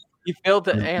Riddler. You failed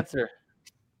to answer.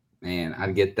 Man,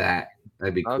 I'd get that.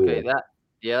 That'd be cool. Okay,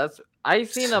 that's. I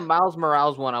seen a Miles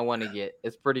Morales one. I want to get.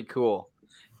 It's pretty cool.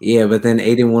 Yeah, but then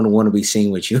Aiden wouldn't want to be seen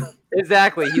with you.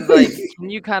 Exactly. He's like, can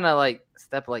you kind of like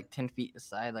step like 10 feet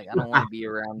aside? Like, I don't want to be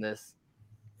around this.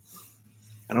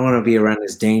 I don't want to be around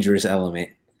this dangerous element.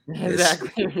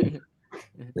 Exactly.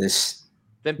 This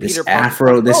Then this Peter Parker's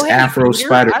Afro, like, this "Oh, hey, Afro Peter,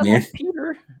 Spider-Man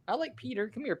I like Peter.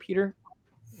 Come here, Peter.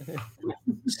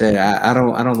 said, I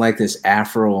don't like this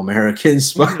Afro American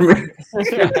Spider-Man.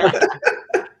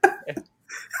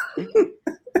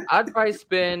 I'd probably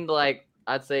spend like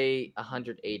I'd say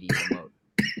 180 the most.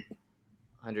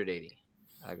 180.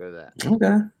 I go that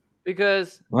Okay.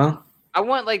 because Well, I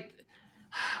want like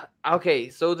okay.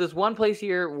 So this one place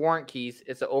here, Warrant Keys.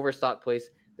 It's an overstock place.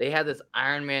 They had this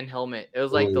Iron Man helmet. It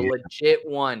was like Oh, the yeah. legit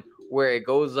one where it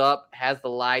goes up, has the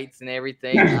lights and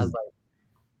everything. I was like,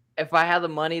 if I had the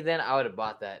money, then I would have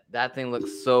bought that. That thing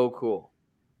looks so cool.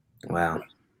 wow.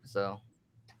 So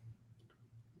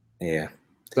Yeah.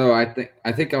 So I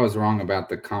think I was wrong about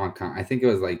the Comic-Con. I think it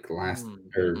was like last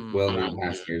or not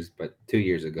last year's, but 2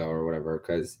 years ago or whatever.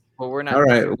 Because well, we're not. All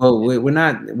right. Well, we're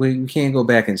not. We can't go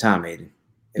back in time, Aiden.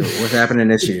 What's happening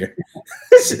this year?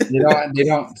 they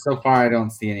don't. So far, I don't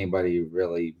see anybody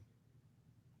really.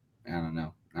 I don't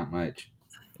know. Not much.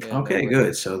 Yeah, Okay, no,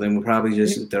 good. So then we'll probably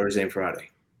just do Thursday and Friday.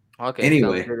 Okay.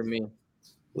 Anyway. Sounds good to me.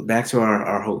 Back to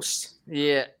our host.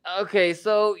 Yeah. Okay.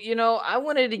 So, I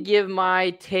wanted to give my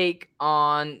take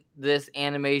on this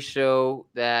anime show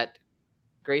that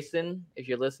Grayson, if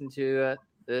you're listening to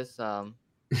this,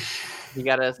 you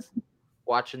got us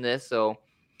watching this. So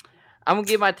I'm going to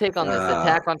give my take on this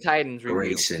Attack on Titans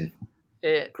review.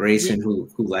 Grayson, who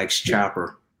likes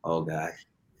Chopper. Oh, God.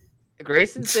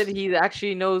 Grayson said he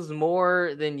actually knows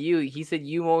more than you. He said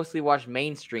you mostly watch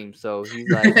mainstream. So he's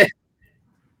like,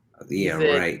 Yeah,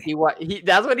 right.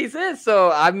 That's what he says.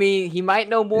 So I mean, he might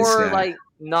know more This, like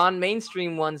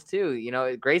non-mainstream ones too.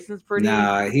 Grayson's pretty.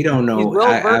 Nah, he don't know.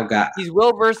 He's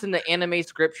well versed in the anime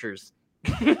scriptures.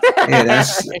 Yeah,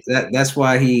 that's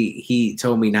why he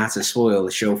told me not to spoil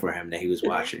the show for him that he was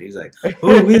watching. He's like,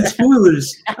 "Oh, man,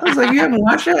 spoilers." I was like, "You haven't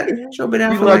watched that? Show been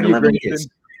out for like 11 years."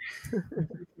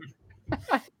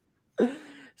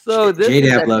 So this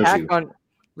J-Dab loves you.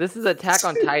 This is Attack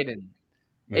on Titan.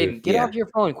 Aiden, get off your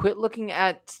phone. Quit looking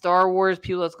at Star Wars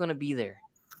people that's going to be there.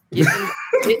 Get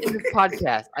in this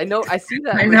podcast. I know. I see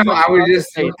that. I know. I was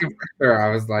just looking for sure.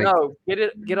 I was like, no,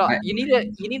 get off. You need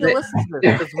to listen to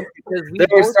this because there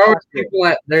were so many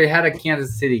people they had a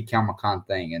Kansas City Comic-Con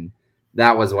thing, and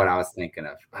that was what I was thinking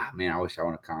of. Oh, man, I wish I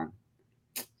would have gone.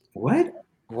 What?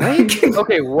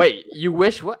 Okay, wait. You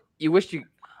wish what? You wish you.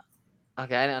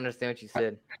 Okay, I didn't understand what you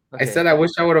said. Okay. I said I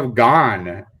wish I would have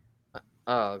gone.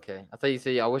 Oh, okay. I thought you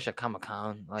said I wish I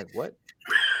Comic-Con. Like what?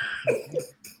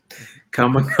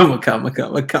 Come. I wish I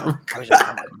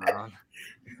Comic-Con.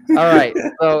 All right.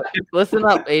 So listen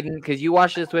up, Aiden, because you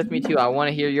watched this with me too. I want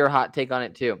to hear your hot take on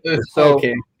it too. So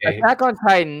okay. Attack on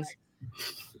Titans.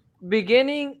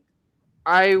 Beginning,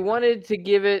 I wanted to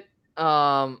give it.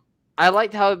 I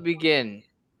liked how it began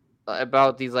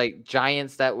about these like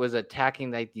giants that was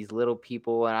attacking like these little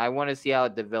people, and I want to see how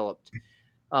it developed.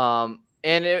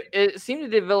 And it seemed to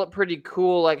develop pretty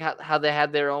cool, like how they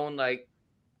had their own like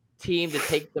team to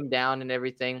take them down and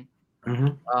everything.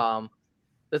 Mm-hmm.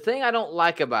 The thing I don't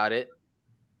like about it,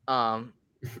 I'm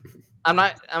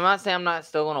not saying I'm not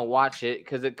still gonna watch it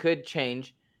because it could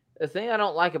change. The thing I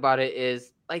don't like about it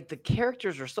is like the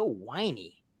characters are so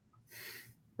whiny.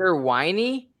 They're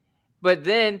whiny, but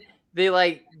then they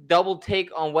like double take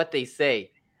on what they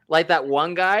say. Like that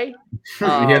one guy,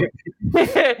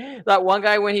 that one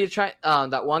guy when he was trying,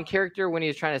 that one character when he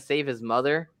was trying to save his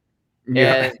mother,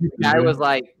 and the guy was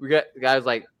like, we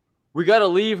gotta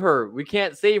leave her. We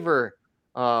can't save her.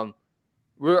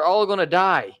 We're all gonna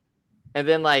die. And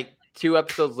then like 2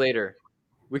 episodes later,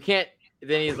 we can't.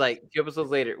 Then he's like 2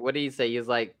 episodes later, what did he say? He's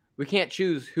like, we can't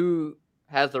choose who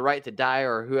has the right to die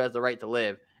or who has the right to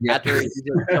live. Yeah. After he just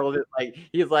killed it, like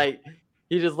he's like.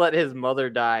 He just let his mother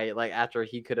die, like after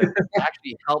he could have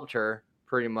actually helped her,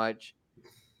 pretty much.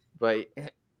 But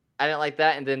I didn't like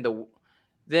that. And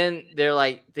then they're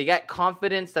like they got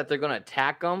confidence that they're gonna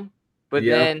attack them, but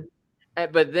then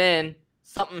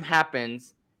something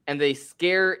happens and they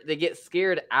get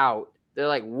scared out. They're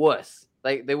like wuss,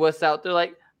 like they wuss out. They're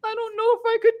like, I don't know if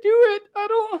I could do it. I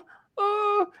don't.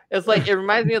 It's like it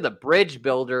reminds me of the bridge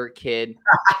builder kid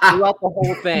throughout the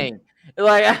whole thing.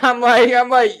 Like I'm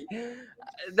like.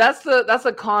 That's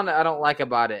a con I don't like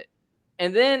about it.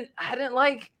 And then I didn't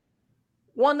like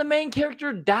when the main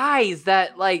character dies.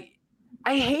 That like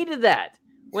I hated that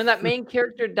when that main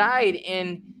character died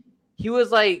and he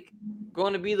was like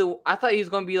going to be the. I thought he was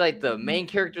going to be like the main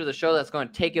character of the show that's going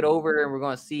to take it over, and we're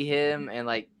going to see him and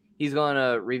like he's going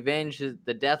to revenge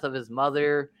the death of his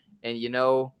mother, and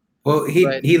Well, but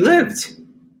he lived.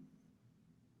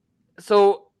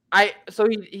 so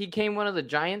he came one of the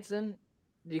giants. Then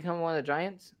did he become one of the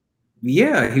giants?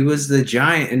 Yeah, he was the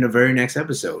giant in the very next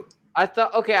episode. I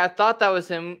thought that was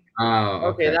him. Oh,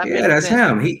 Okay, okay. that Yeah, makes that's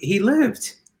sense. him. He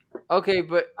lived. Okay,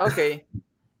 but okay.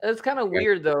 It's kind of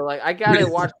weird though. Like I gotta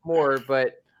watch more,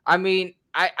 but I mean,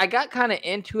 I got kind of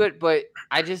into it, but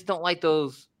I just don't like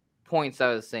those points I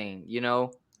was saying.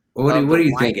 What Of do the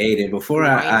you think, Aiden? Before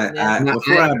No,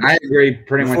 before I agree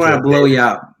pretty much. before I with blow Dave. you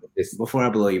up, It's- before I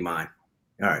blow your mind.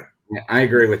 All right. I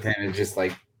agree with him. It's just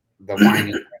like the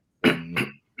whining. And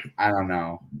I don't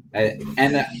know. I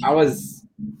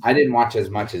didn't watch as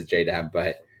much as J-Dab,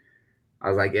 but I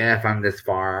was like, yeah, if I'm this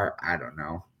far, I don't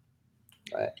know.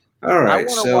 But All I right.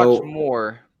 want to watch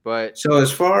more, but So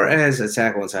as far as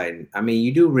Attack on Titan, I mean,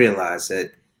 you do realize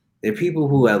that there are people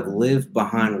who have lived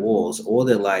behind walls all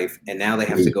their life, and now they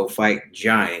have to go fight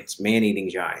giants, man-eating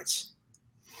giants.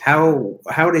 How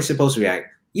are they supposed to react?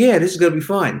 Yeah, this is gonna be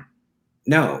fun.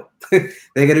 No,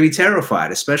 they're gonna be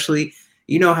terrified. Especially,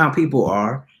 you know how people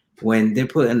are when they're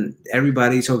putting.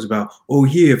 Everybody talks about, oh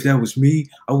yeah, if that was me,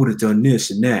 I would have done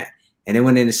this and that. And then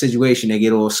when they're in a situation, they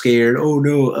get all scared. Oh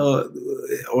no,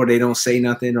 or they don't say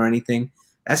nothing or anything.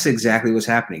 That's exactly what's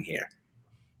happening here.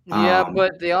 yeah,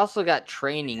 but they also got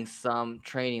some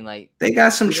training like They got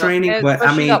some training, and but I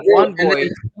especially mean, that one and then- boy.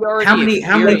 He already how many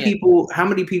experienced- how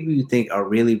many people you think are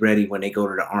really ready when they go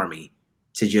to the army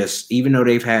to just, even though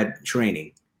they've had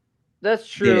training, That's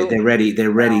true. they're ready to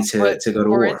go to For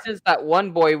war. instance, that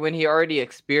one boy when he already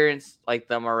experienced like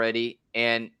them already,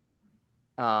 and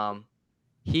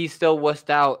he still wussed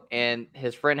out, and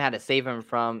his friend had to save him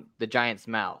from the giant's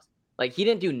mouth. Like he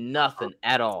didn't do nothing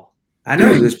at all. I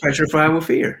know he was petrified with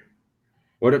fear.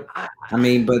 what if I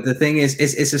mean, but the thing is,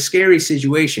 it's a scary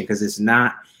situation because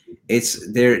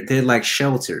they're like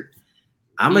sheltered.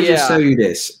 I'm gonna just Yeah. tell you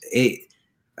this: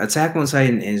 Attack on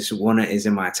Titan is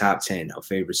in my top 10 of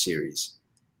favorite series,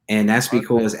 and that's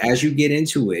because as you get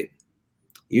into it,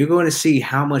 you're going to see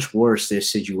how much worse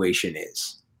this situation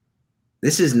is.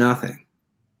 This is nothing,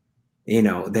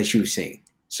 that you've seen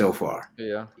so far.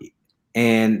 Yeah.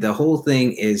 And the whole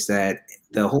thing is that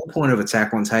the whole point of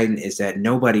Attack on Titan is that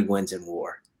nobody wins in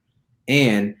war,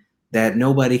 and that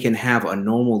nobody can have a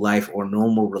normal life or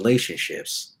normal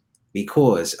relationships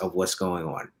because of what's going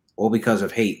on, or because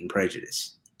of hate and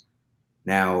prejudice.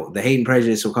 Now, the hate and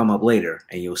prejudice will come up later,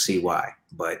 and you'll see why.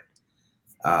 But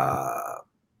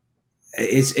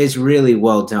it's really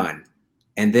well done.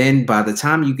 And then by the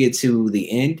time you get to the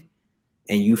end,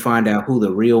 and you find out who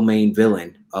the real main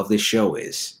villain of this show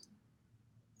is,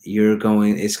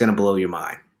 it's going to blow your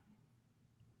mind.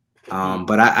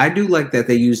 But I do like that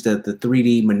they used the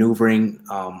 3D maneuvering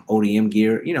ODM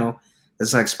gear.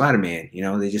 It's like Spider-Man.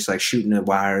 They're just like shooting the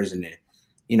wires and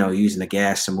using the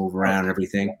gas to move around and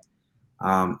everything.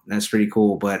 That's pretty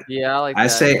cool. But Yeah, I like I that.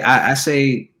 say I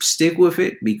say stick with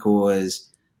it, because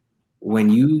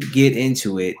when you get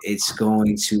into it, it's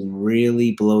going to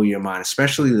really blow your mind,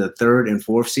 especially the 3rd and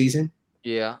 4th season.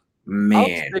 Yeah.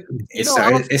 Man,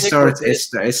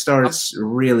 it starts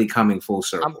really coming full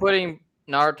circle. I'm putting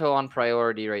Naruto on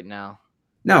priority right now.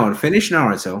 No, finish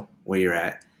Naruto where you're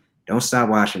at. Don't stop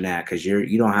watching that, because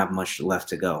you don't have much left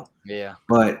to go. Yeah.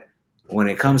 But when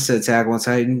it comes to Attack on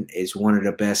Titan, it's one of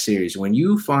the best series. When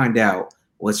you find out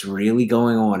what's really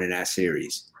going on in that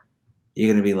series,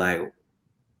 you're gonna be like,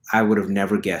 I would have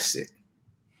never guessed it.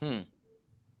 Okay.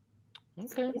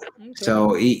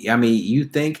 So I mean, you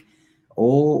think,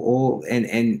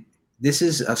 and this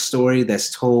is a story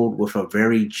that's told with a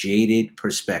very jaded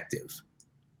perspective.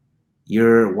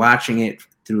 You're watching it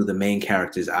through the main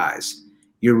character's eyes.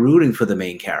 You're rooting for the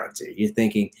main character. You're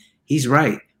thinking, he's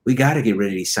right. We got to get rid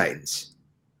of these Titans.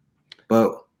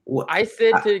 But I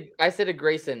said to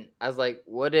Grayson, I was like,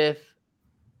 what if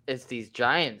it's these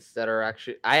giants that are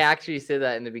actually, I actually said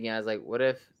that in the beginning. I was like, what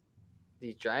if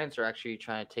these giants are actually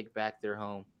trying to take back their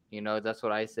home? That's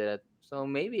what I said. So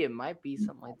maybe it might be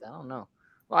something like that. I don't know.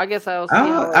 Well, I guess I'll see.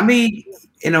 I mean,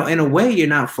 in a way, you're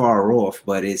not far off,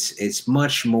 but it's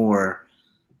much more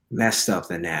messed up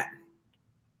than that.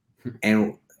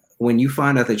 And when you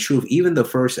find out the truth, even the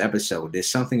first episode, there's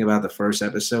something about the first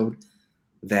episode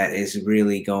that is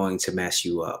really going to mess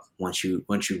you up once you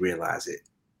realize it.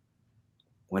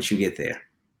 Once you get there,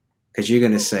 because you're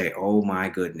gonna say, "Oh my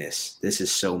goodness, this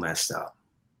is so messed up."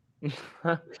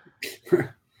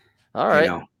 All right. You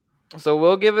know, So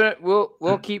we'll give it.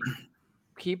 We'll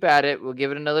keep at it. We'll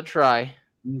give it another try.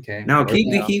 Okay. no, Or-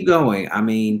 keep going. I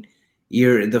mean,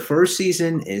 the first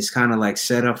season is kind of like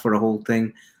set up for the whole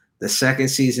thing. The second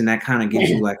season that kind of gives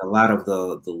you like a lot of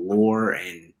the lore,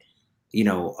 and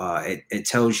it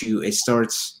tells you, it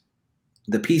starts,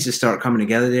 the pieces start coming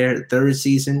together there. Third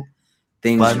season,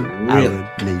 things really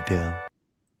later.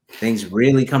 things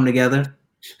really come together,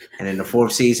 and in the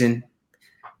fourth season,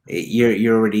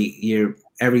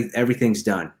 everything's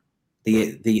done.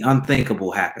 The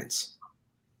unthinkable happens.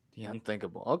 The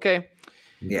unthinkable. Okay.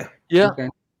 Yeah, Yeah. Okay.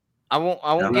 I won't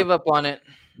No. give up on it.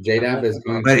 JDab is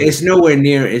going but to. it's nowhere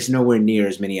near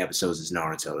as many episodes as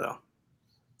Naruto though.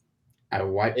 I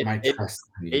wipe my It- trust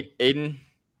on you. Aiden.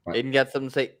 What? Aiden got something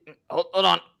to say. Hold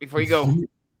on before you go.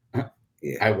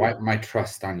 Yeah. I wipe my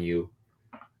trust on you.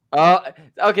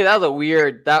 Okay, that was a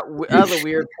weird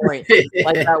point.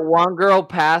 Like that one girl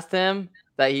passed him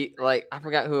that he like I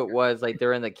forgot who it was. Like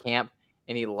they're in the camp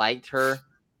and he liked her,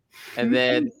 and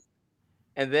then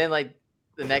like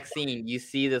the next scene you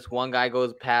see this one guy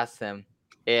goes past him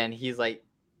and he's like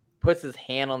puts his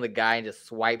hand on the guy and just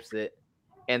swipes it,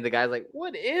 and the guy's like,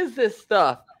 "What is this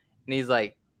stuff?" And he's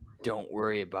like, "Don't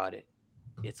worry about it.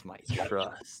 It's my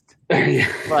trust." Like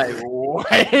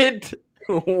what?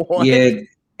 What? Yeah,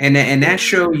 and that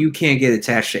show you can't get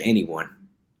attached to anyone.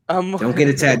 Don't get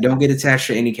attached. Don't get attached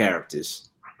to any characters.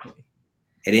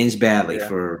 It ends badly Yeah.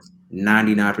 for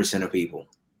 99% of people.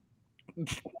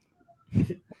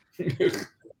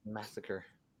 Massacre.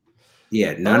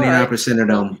 Yeah, 99% of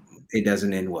them, it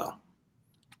doesn't end well.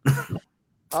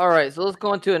 All right, so let's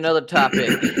go into another topic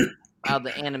out of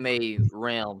the anime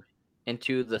realm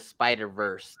into the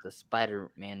Spider-Verse, the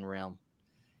Spider-Man realm.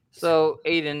 So,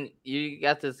 Aiden, you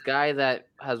got this guy that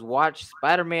has watched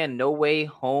Spider-Man No Way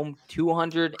Home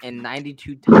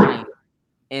 292 times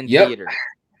in Yep. theater.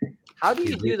 How do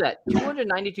you do that?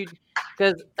 292?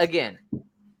 Because again,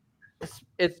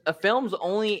 it's a film's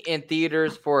only in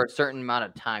theaters for a certain amount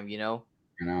of time, you know.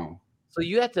 I know. So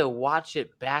you have to watch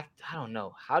it back. I don't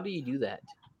know. How do you do that?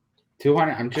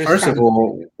 200. I'm just First trying of to-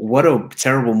 all, what a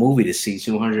terrible movie to see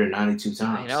 292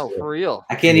 times. I know, for real.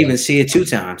 I can't even see it 2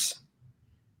 times.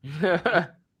 it,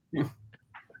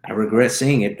 I regret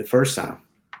seeing it the first time.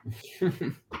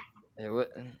 it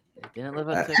didn't live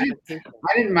up to expectations.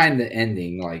 I didn't mind the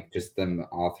ending, like just them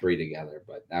all three together,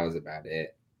 but that was about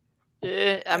it.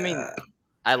 I mean,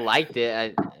 I liked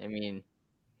it. I mean,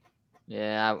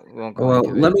 yeah, I won't go Well,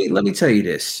 into it. let me tell you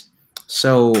this.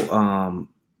 So,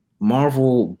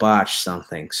 Marvel botched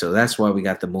something, so that's why we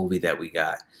got the movie that we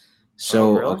got.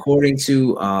 So, really? according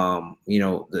to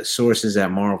the sources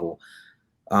at Marvel,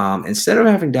 instead of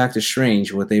having Doctor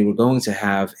Strange, what they were going to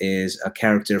have is a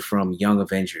character from Young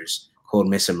Avengers called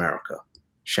Miss America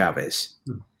Chavez,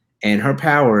 and her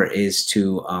power is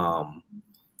to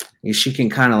she can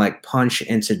kind of like punch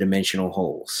interdimensional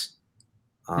holes.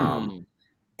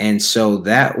 And so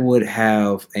that would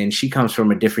have, and she comes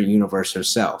from a different universe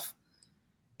herself.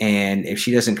 And if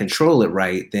she doesn't control it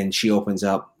right, then she opens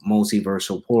up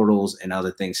multiversal portals and other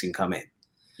things can come in.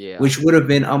 Yeah. Which would have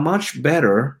been a much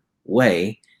better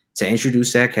way to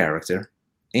introduce that character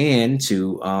and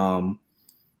to,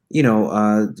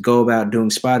 go about doing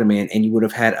Spider-Man. And you would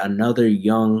have had another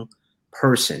young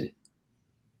person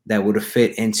that would have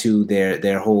fit into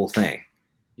their whole thing.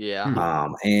 Yeah.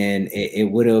 And it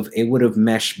would have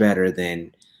meshed better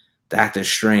than Doctor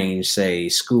Strange say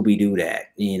Scooby Doo that,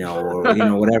 or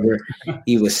whatever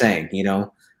he was saying,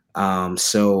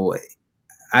 So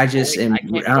I just am.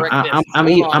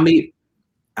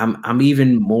 I'm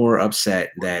even more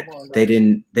upset that they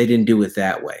didn't do it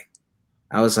that way.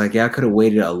 I was like, y'all could have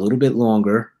waited a little bit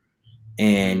longer,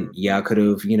 and y'all could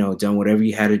have done whatever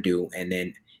you had to do, and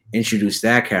then introduced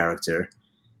that character.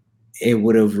 It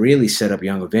would have really set up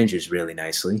Young Avengers really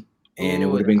nicely, and it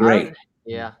would have been great.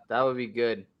 Yeah, that would be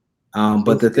good.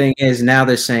 But the thing is, now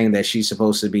they're saying that she's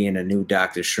supposed to be in a new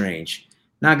Doctor Strange.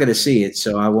 Not going to see it,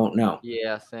 so I won't know.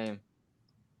 Yeah, same.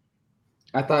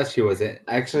 I thought she was it.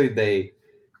 Actually, they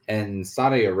in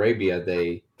Saudi Arabia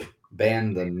they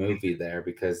banned the movie there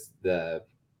because that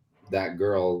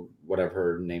girl, whatever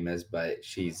her name is, but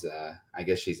she's I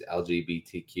guess she's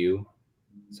LGBTQ,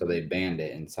 so they banned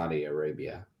it in Saudi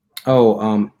Arabia.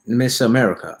 Oh, Miss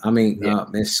America. I mean, Yeah.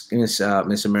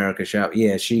 Miss America shop.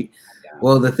 Yeah, she.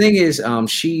 Well, the thing is,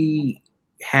 she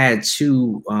had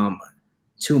two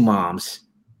moms,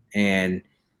 and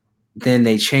then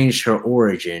they changed her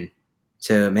origin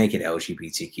to make it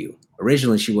LGBTQ.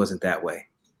 Originally, she wasn't that way.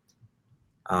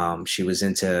 She was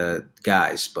into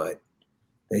guys, but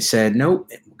they said nope,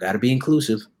 got to be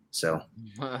inclusive. So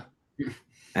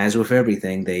as with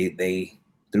everything, they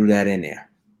threw that in there,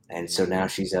 and so now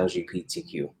she's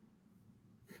LGBTQ.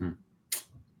 So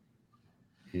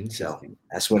Interesting.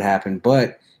 that's what happened.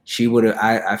 But she would have.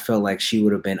 I felt like she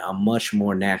would have been a much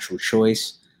more natural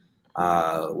choice.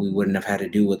 We wouldn't have had to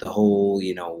do with the whole,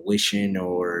 wishing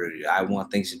or I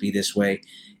want things to be this way.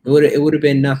 It would have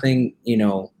been nothing.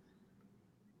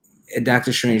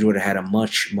 Doctor Strange would have had a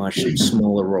much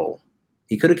smaller role.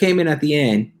 He could have came in at the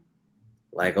end,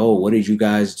 like, oh, what did you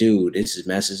guys do? This is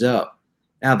messes up.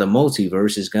 Now the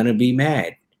multiverse is gonna be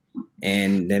mad,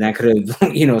 and then I could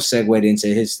have segued into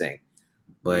his thing.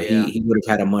 But Yeah. he would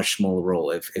have had a much smaller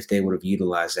role if they would have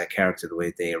utilized that character the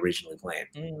way they originally planned.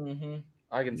 Mm-hmm.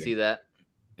 I can see that.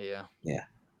 Yeah.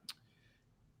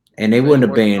 And they Any wouldn't have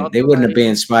more banned thoughts they on wouldn't that, have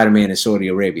banned Spider-Man in Saudi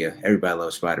Arabia. Everybody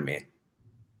loves Spider-Man.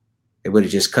 They would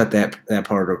have just cut that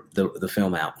part of the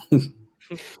film out.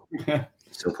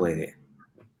 Still played it.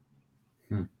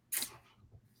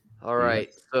 All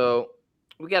right. So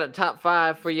we got a top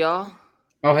 5 for y'all.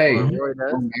 Oh, hey. Or Roy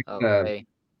does? going back to- Okay.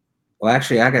 Well,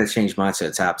 actually, I got to change mine to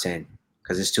the top 10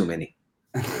 because it's too many.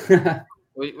 What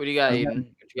do you got, Aiden?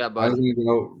 What you got, I was buddy? gonna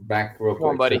go back real Come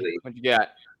on, quick. buddy. What you got?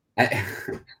 That's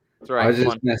I right. was Come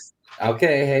just on. missed.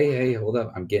 Okay, hey, hold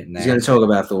up. I'm getting He's there. going to talk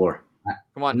about Thor.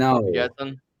 Come on. No. You got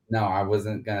some? No, I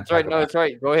wasn't gonna. That's right. talk No, about that's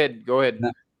right. Go ahead.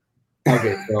 No.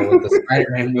 Okay, so with the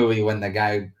Spider-Man movie, when the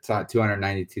guy saw it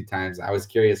 292 times, I was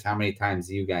curious how many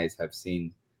times you guys have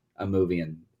seen a movie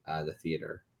in the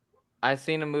theater. I've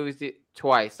seen a movie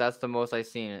twice. That's the most I've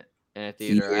seen it in a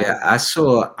theater. Yeah, I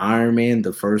saw Iron Man,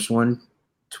 the first one,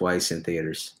 twice in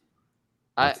theaters.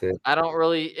 That's it. I don't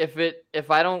really if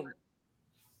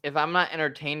I'm not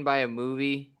entertained by a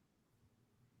movie,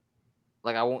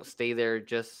 like I won't stay there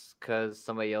just because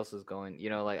somebody else is going.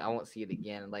 Like I won't see it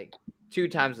again. Like 2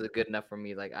 times is good enough for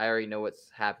me. Like I already know what's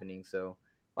happening, so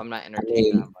I'm not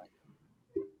entertained that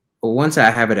much. But once I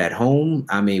have it at home,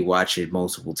 I may watch it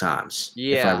multiple times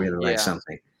if I Yeah, really like yeah.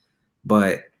 something.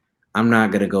 But I'm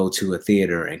not gonna go to a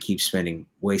theater and keep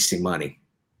wasting money.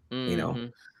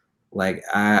 Mhm. Like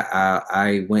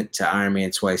I went to Iron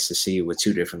Man twice to see it with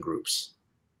 2 different groups.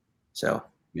 So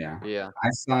Yeah. Yeah. I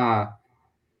saw.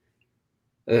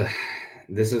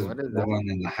 This is What is the that? one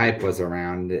that the hype was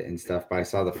around and stuff. But I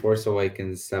saw The Force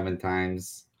Awakens 7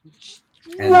 times.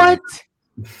 And What?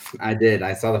 I did.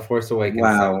 I saw The Force Awakens.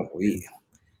 wow, 7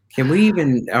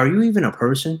 are you even a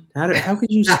person? How could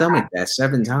you stomach that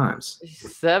 7 times?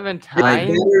 7 It's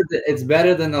times? it's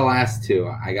better than the last 2.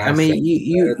 I mean,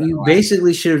 you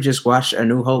basically should have just watched A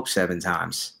New Hope 7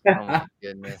 times. Oh my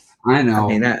goodness. I know.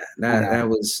 I mean that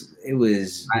was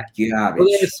garbage. Well, there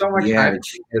was so much hype.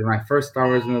 Garbage. It was my first Star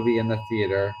Wars movie in the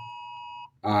theater.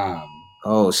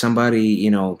 Oh, somebody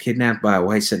kidnapped by a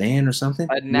white sedan or something.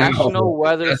 A National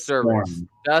Weather Dust Service storm.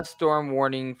 dust storm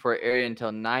warning for area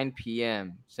until 9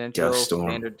 p.m. Central Dust storm.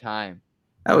 Standard Time.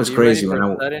 That was Be crazy ready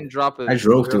when for sudden drop of I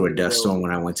drove through a early dust lows. storm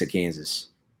when I went to Kansas.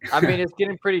 I mean, it's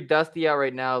getting pretty dusty out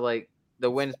right now. Like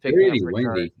the wind's picking up. Pretty pretty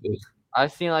hard. windy.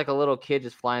 I've seen like a little kid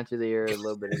just flying through the air a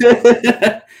little bit.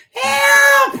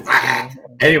 Help!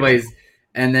 Anyways,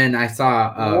 and then I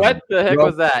saw What the heck Rogue-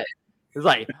 was that? It's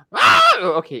like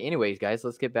okay. Anyways, guys,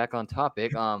 let's get back on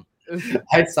topic.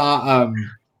 I saw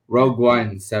Rogue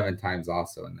One 7 times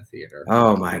also in the theater.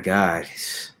 Oh my god.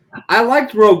 I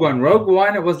liked Rogue One. Rogue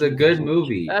One, it was a good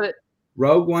movie.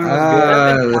 Rogue One was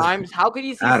good. 7 times? How could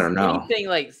you see I don't know. anything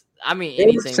like? I mean,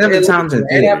 It was anything. 7 times in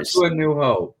right up theaters. to A New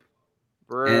Hope.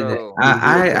 Bro.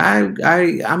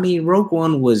 I mean, Rogue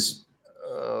One was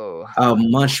Oh. a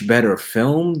much better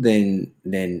film than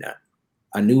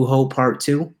A New Hope Part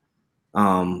 2.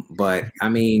 But I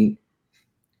mean,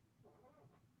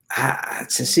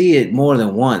 to see it more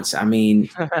than once, I mean,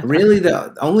 really,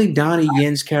 the only Donnie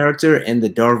Yen's character and the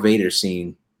Darth Vader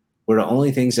scene were the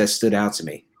only things that stood out to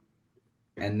me.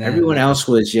 And then Everyone else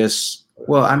was just,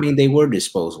 well, I mean, they were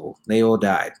disposable. They all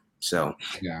died. So,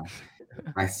 yeah.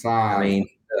 I saw I mean,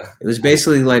 it was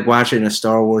basically like watching a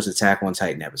Star Wars Attack on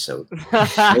Titan episode.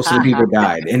 Most of the people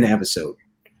died in the episode.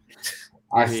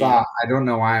 I don't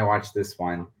know why I watched this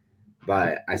one,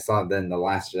 but I saw then The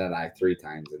Last Jedi 3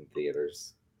 times in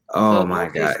theaters. Oh So my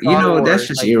mostly god! Star that's Wars,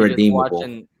 just like, you're irredeemable.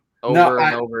 watching over No,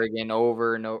 and over again,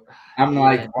 over and over. I'm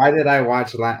like, why did I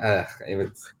watch it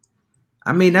was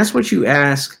I mean, that's what you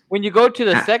ask. When you go to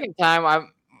the second time,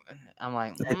 I'm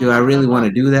like, Do I really want to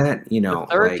to do that? The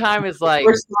third like, time is like,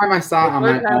 first time I saw it, the I'm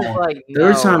third like, time is oh, like,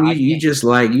 third no, time I you can't.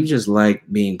 just like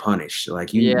being punished.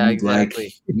 Like you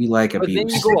exactly. you like But then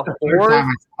abuse. you go a the third fourth, time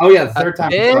the third time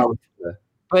I fifth, saw it.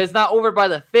 but it's not over by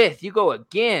the fifth. You go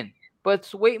again, but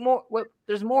it's wait more. What?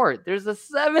 There's more. There's the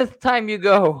 7th time you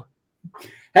go.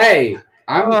 Hey,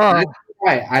 Oh.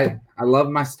 right. I love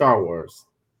my Star Wars.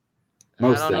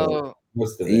 Most I of don't it. know.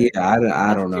 Most of Yeah, it. I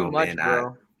That's don't too know, much, man.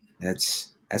 bro.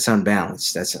 That's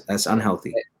unbalanced. That's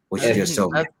unhealthy. What you If- just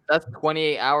told me. That's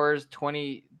 28 hours,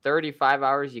 35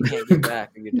 hours you can't get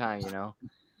back of your time, you know.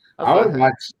 I would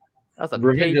watch That's a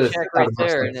Revenge of the paycheck Sith. I'd right watch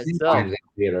there that in 10 itself. times in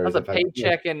theaters That's a if I could.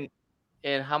 paycheck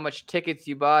and how much tickets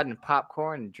you bought and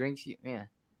popcorn and drinks you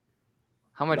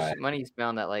how much Right. money you spent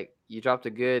on that? Like you dropped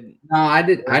a good No, I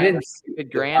didn't.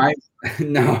 good grand.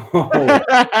 No.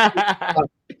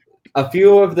 A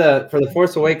few of for the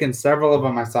Force Awakens, several of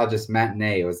them I saw just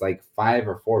matinee. It was like $5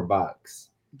 or $4.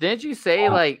 Didn't you say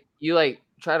like you like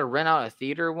try to rent out a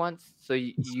theater once so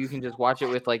you can just watch it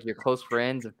with like your close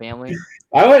friends and family?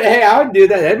 I would do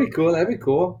that. That'd be cool. That'd be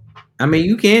cool. I mean,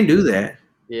 you can do that.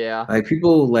 Yeah. Like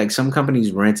people, like some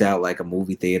companies rent out like a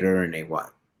movie theater and they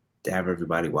want to have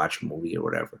everybody watch a movie or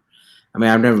whatever. I mean,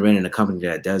 I've never been in a company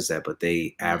that does that, but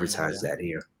they advertise that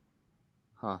here.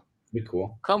 Huh. Be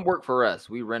cool. Come work for us.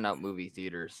 We rent out movie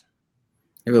theaters.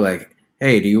 They were like,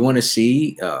 "Hey, do you want to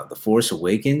see The Force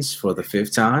Awakens for the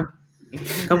 5th time?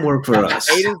 Come work for us."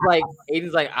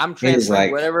 Aiden's like, I'm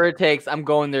transferring whatever it takes. I'm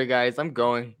going there, guys. I'm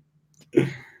going.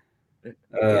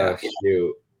 Oh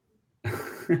shoot.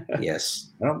 Yes.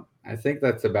 I think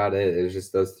that's about it. It's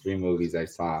just those 3 movies I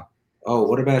saw. Oh,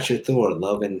 what about your Thor: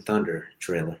 Love and Thunder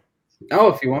trailer? Oh,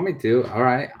 if you want me to, all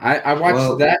right. I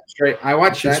watched that. I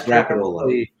watched that. Wrap it all up.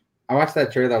 I watched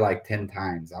that trailer like 10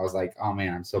 times. I was like, oh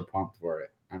man, I'm so pumped for it.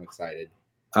 I'm excited.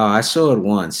 Oh, I saw it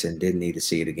once and didn't need to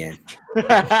see it again.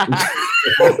 I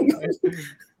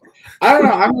don't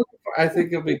know. I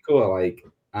think it'll be cool. Like,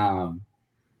 I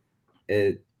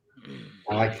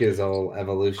like his whole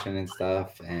evolution and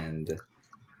stuff. And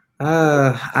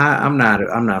I'm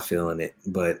not feeling it,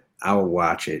 but I'll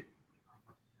watch it.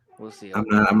 We'll see.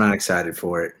 I'm not excited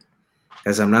for it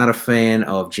because I'm not a fan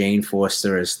of Jane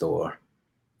Foster as Thor,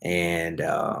 and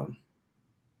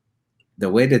the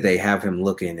way that they have him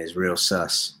looking is real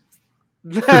sus.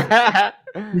 You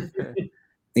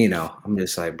know, I'm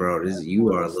just like, bro,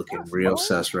 you are looking real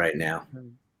sus right now.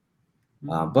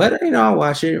 But I'll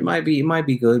watch it. It might be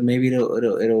good. Maybe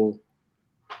it'll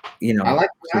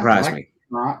surprise me.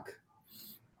 Ragnarok.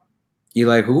 You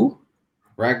like who?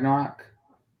 Ragnarok.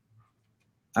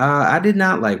 I did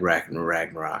not like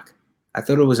Ragnarok. I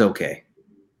thought it was okay.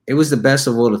 It was the best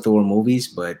of all the Thor movies,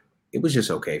 but it was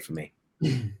just okay for me.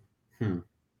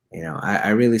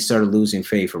 I really started losing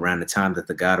faith around the time that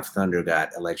the God of Thunder got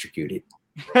electrocuted.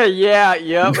 Yeah,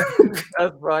 yep.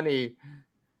 That's funny.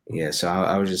 Yeah, so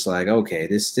I was just like, okay,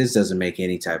 this doesn't make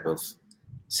any type of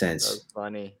sense. That's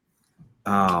funny.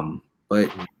 But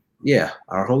yeah,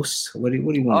 our host, what do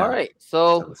you want? All right,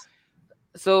 so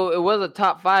it was a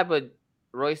top 5, but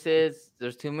Roy says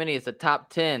there's too many. It's a top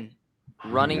 10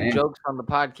 running jokes on the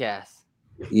podcast.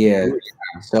 Yeah,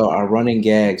 so our running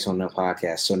gags on the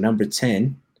podcast. So number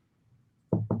 10.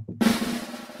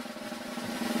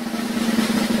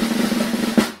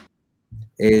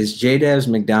 Is J-Dev's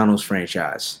McDonald's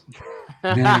franchise.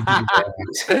 Yeah.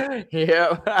 One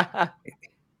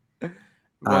day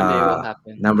will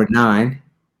happen. Number 9.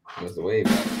 Was the way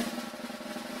back.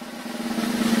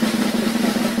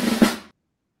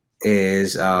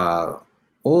 Is all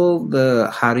the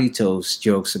Jarritos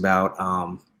jokes about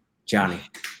Johnny.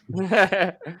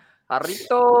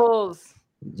 Jarritos.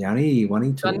 Johnny,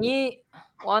 Juanito. Johnny,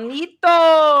 Juanito.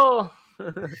 All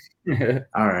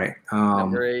right.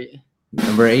 Number 8.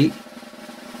 Number 8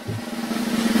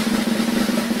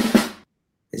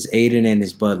 is Aiden and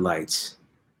his Bud Lights.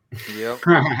 Yep.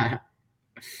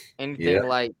 Anything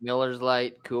like Miller's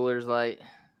Light, Cooler's Light.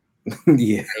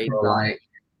 Yeah. Right.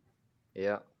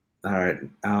 Yeah. All right.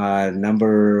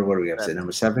 Number, what do we have? Say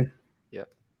number 7? Yep.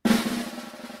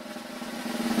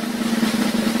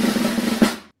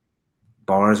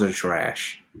 Bars are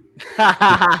trash.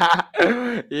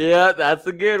 Yeah, that's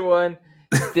a good one.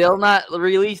 Still not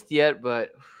released yet,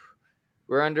 but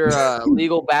we're under a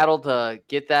legal battle to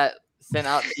get that sent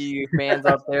out to you fans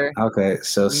out there. Okay,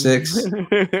 so 6. 6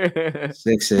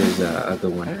 is a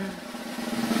good one.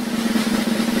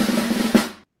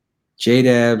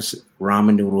 J-Dab's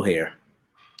ramen noodle hair.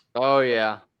 Oh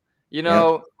yeah.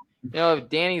 If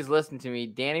Danny's listened to me,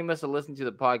 Danny must have listened to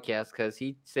the podcast because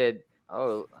he said,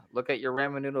 "Oh, look at your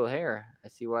ramen noodle hair. I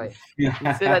see why." He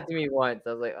said that to me once.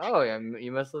 I was like, "Oh yeah,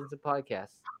 you must listen to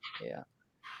podcasts." Yeah.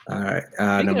 All right.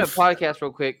 Speaking of podcasts,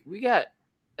 real quick, we got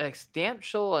a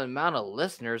substantial amount of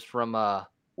listeners from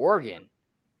Oregon.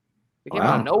 They came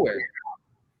out of nowhere.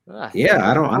 Yeah,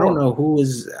 I don't know who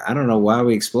is. I don't know why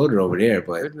we exploded over there,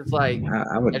 but it's like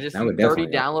I would just definitely 30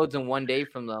 downloads in one day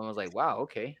from them. I was like, wow,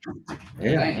 okay.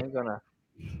 Yeah. I ain't gonna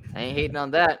I ain't hating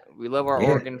on that. We love our Yeah.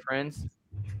 Oregon friends.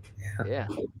 Yeah.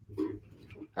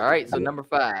 All right. So number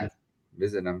 5.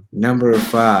 Visit them. Number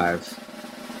 5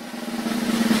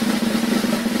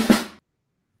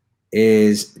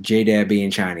 is J-Dad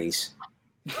being Chinese.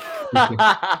 All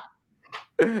right.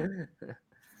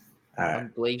 I'm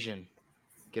Blasian.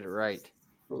 Get it right.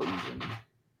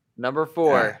 Number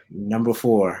 4. Number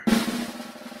 4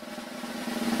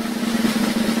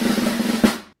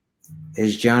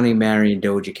 is Johnny marrying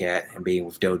Doja Cat and being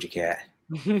with Doja Cat.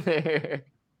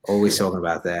 Always talking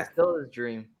about that. Still his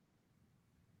dream.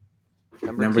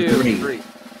 Number 2. 3.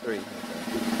 3.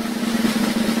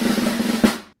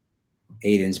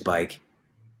 Aiden's bike.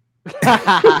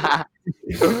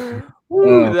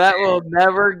 Ooh, that will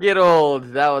never get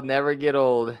old. That will never get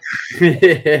old.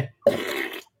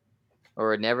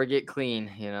 Or never get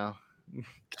clean, you know.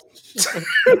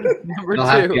 Number They'll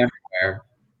have 2. to everywhere.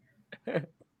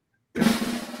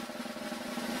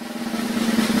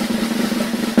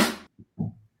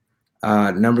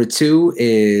 Number 2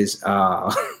 is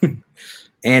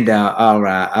and all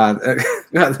right.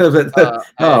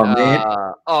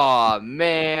 Oh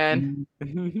man.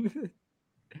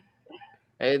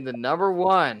 And the number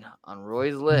 1 on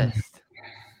Roy's list.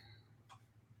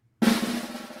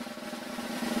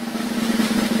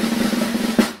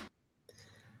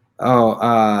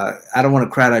 I don't want to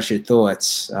crowd out your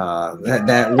thoughts.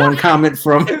 That one comment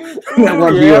from that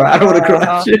one viewer. I don't want to crowd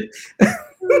out your.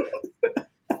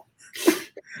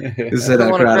 Instead,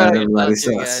 I crowd out everybody's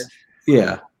thoughts.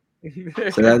 Yeah.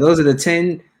 So those are the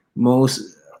 10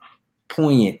 most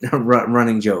poignant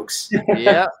running jokes.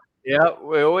 Yep.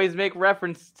 We always make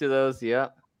reference to those.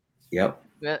 Yep.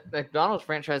 That McDonald's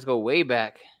franchise go way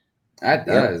back. That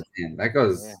does, man. That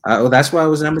goes. Well, that's why it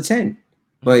was number 10.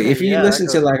 But if you Yeah, listen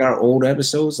that to goes- like our old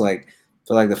episodes, like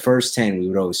for like the first 10, we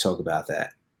would always talk about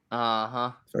that.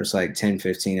 Uh-huh. First like 10,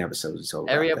 15 episodes, we talk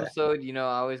Every about that. episode, you know,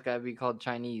 I always gotta be called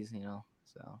Chinese, you know.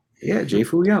 So Yeah, J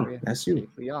Fu Young. That's you.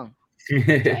 Young.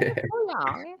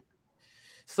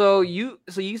 So you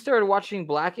started watching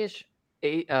Blackish,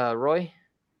 Roy?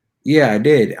 Yeah, I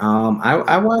did.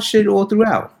 I watched it all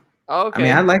throughout. Okay. I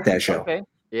mean, I like that show. Okay.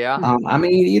 Yeah. I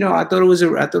mean, you know, I thought it was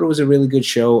a really good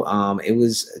show. It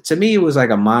was, to me, it was like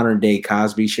a modern day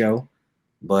Cosby show,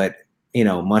 but you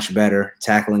know, much better,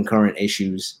 tackling current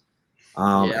issues.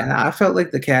 And I felt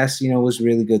like the cast, you know, was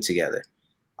really good together.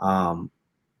 And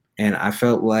I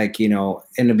felt like, you know,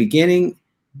 in the beginning,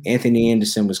 Anthony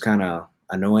Anderson was kind of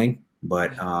annoying,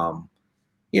 but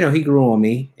you know, he grew on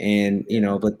me, and you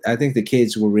know, but I think the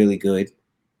kids were really good,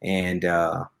 and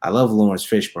I love Lawrence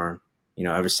Fishburne. You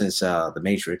know, ever since The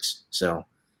Matrix. So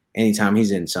anytime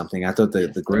he's in something, I thought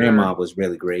the grandma was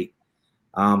really great.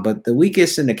 But the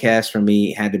weakest in the cast for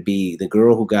me had to be the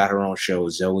girl who got her own show,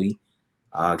 Zoe. She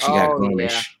got Grownish.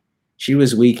 Yeah. She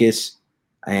was weakest,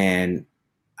 and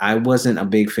I wasn't a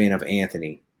big fan of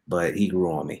Anthony, but he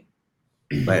grew on me.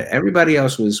 But everybody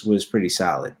else was pretty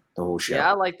solid the whole show. Yeah,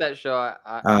 I like that show.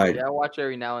 I watch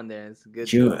every now and then. It's a good.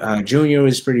 Junior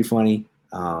is pretty funny.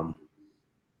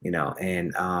 You know,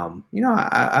 and you know,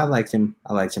 I liked him.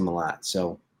 I liked him a lot.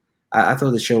 So I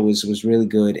thought the show was really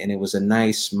good, and it was a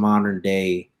nice modern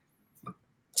day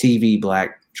TV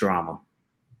black drama.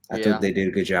 I thought they did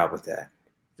a good job with that.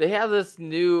 They have this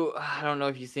new. I don't know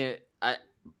if you've seen it.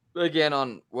 Again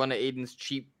on one of Aiden's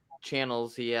cheap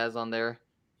channels he has on there.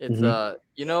 It's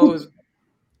you know,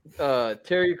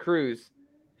 Terry Crews.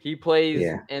 He plays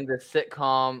in the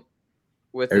sitcom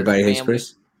with Everybody his Hates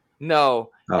Chris.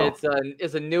 No, it's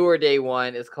a newer day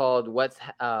one. It's called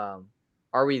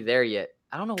Are We There Yet?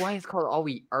 I don't know why it's called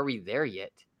Are We There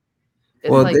Yet?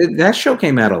 Well, that show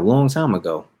came out a long time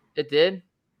ago. It did?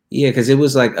 Yeah, because it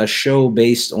was like a show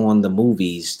based on the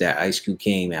movies that Ice Cube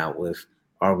came out with.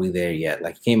 Are We There Yet?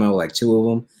 Like, he came out with like 2 of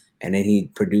them, and then he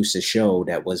produced a show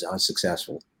that was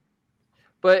unsuccessful.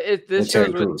 But this show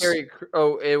with Terry.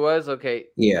 Oh, it was okay.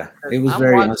 Yeah, it was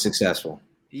very unsuccessful.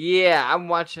 Yeah, I'm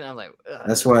watching. I'm like,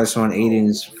 that's why it's on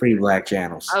Aiden's free black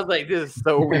channels. I was like, this is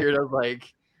so weird. I was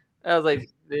like,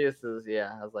 this is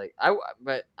I was like,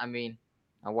 but I mean,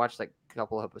 I watched like a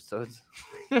couple episodes.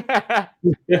 It's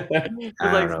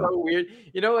like so weird.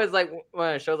 You know, it's like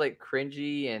when a show's like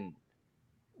cringy and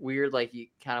weird, like you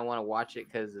kind of want to watch it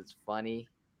because it's funny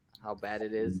how bad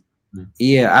it is.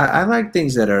 Yeah, I like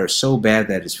things that are so bad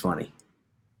that it's funny.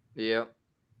 Yep.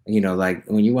 You know, like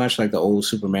when you watch like the old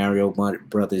Super Mario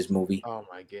Brothers movie. Oh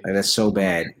my goodness. Like, that's so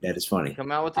bad that it's funny.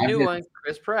 Come out with a new one,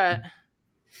 Chris Pratt.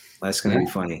 That's gonna be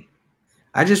funny.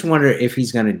 I just wonder if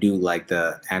he's gonna do like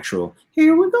the actual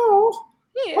 "Here we go."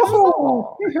 You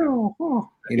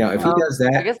know, if he does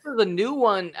that. I guess there's a new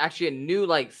one, actually a new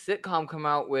like sitcom come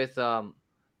out with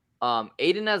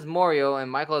Aiden as Mario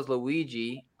and Michael as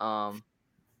Luigi.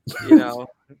 You know.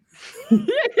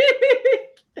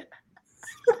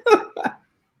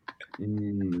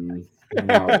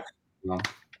 No, no.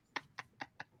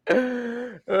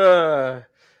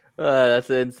 That's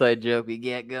an inside joke we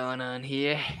get going on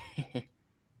here.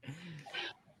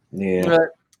 Yeah.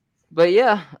 But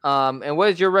yeah, and what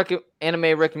is your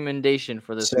anime recommendation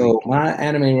for this So week? my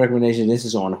anime recommendation. This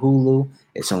is on Hulu.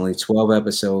 It's only 12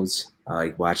 episodes. You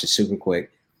can watch it super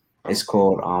quick. It's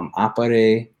called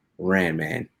Appare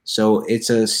Ranman. So it's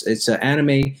an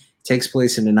anime, takes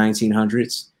place in the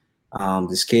 1900s.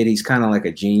 This kid, he's kind of like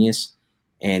a genius,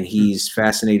 and he's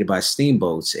fascinated by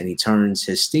steamboats, and he turns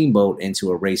his steamboat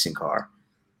into a racing car.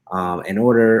 In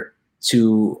order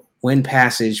to win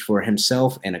passage for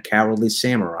himself and a cowardly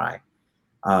samurai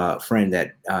friend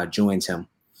that joins him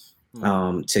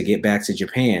to get back to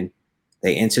Japan,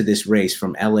 they enter this race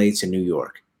from LA to New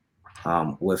York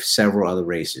with several other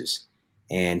racers.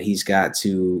 And he's got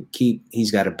to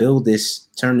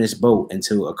turn this boat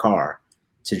into a car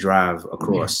to drive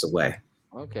across the way,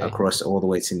 across all the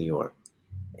way to New York.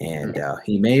 And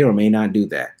he may or may not do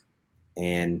that.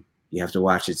 And you have to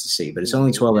watch it to see. But it's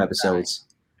only 12 episodes,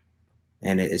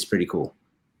 and it's pretty cool.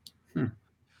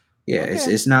 Yeah,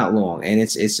 it's not long, and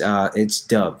it's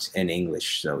dubbed in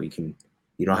English, so you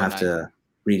don't have to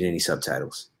read any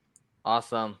subtitles.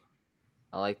 Awesome.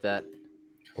 I like that.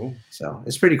 Cool. So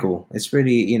it's pretty cool. It's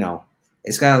pretty,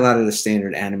 it's got a lot of the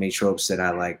standard anime tropes that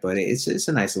I like, but it's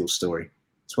a nice little story.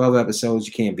 12 episodes,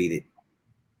 you can't beat it.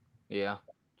 Yeah.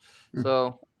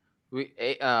 So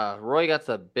Roy got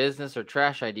the business or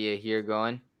trash idea here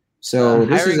going. So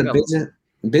this is a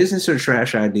business or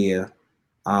trash idea.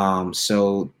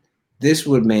 So this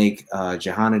would make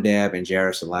Jehonadab and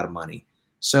Jairus a lot of money.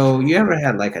 So you ever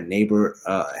had like a neighbor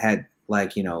had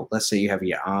like, let's say you have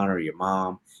your aunt or your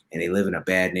mom and they live in a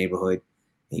bad neighborhood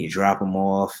and you drop them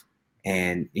off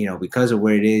and, because of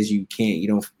where it is, you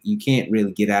can't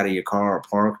really get out of your car or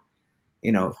park.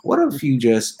 What if you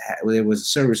there was a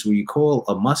service where you call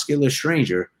a muscular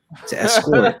stranger to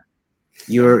escort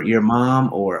your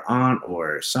mom or aunt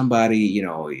or somebody,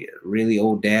 really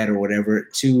old dad or whatever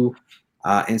to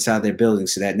inside their building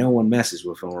so that no one messes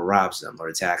with them or robs them or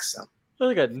attacks them.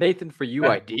 That's like a Nathan for you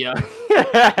idea.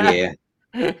 Yeah.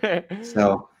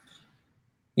 So,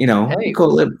 we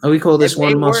call this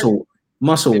one muscle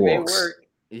walks.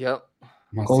 Yep.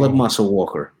 Call it muscle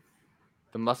walker.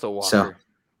 The muscle walker.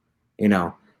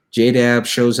 So, J-Dab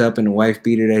shows up in the wife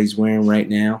beater that he's wearing right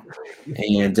now,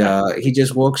 and he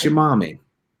just walks your mom in.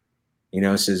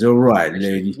 Says, "All right,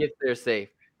 lady, get there safe.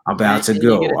 I'm about to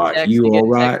go. Are you all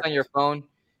right?" On your phone,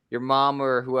 your mom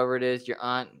or whoever it is, your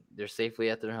aunt, they're safely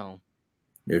at their home.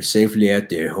 They're safely at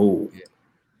their home. Yeah.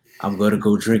 I'm gonna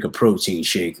go drink a protein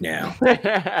shake now.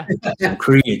 Some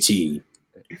creatine.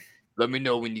 Let me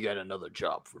know when you got another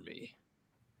job for me.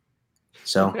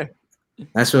 So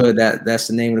that's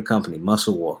the name of the company,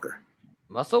 Muscle Walker.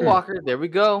 Muscle Walker. There we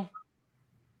go.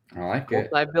 I like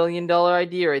it. $multi-billion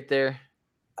idea right there.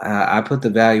 I put the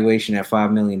valuation at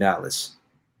 $5 million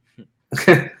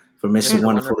for Mr.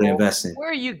 Wonderful to invest in.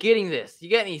 Where are you getting this? You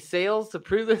got any sales to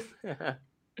prove this?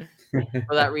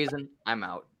 For that reason, I'm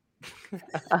out.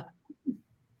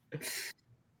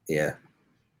 Yeah.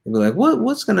 They'll be like,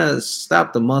 what's gonna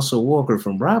stop the Muscle Walker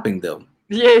from robbing them?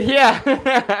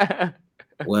 Yeah.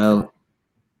 Well,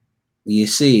 you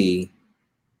see,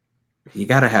 you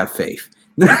gotta have faith.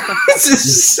 There's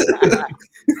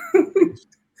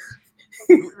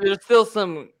still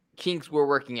some kinks we're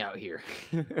working out here.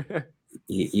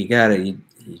 you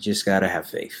just gotta have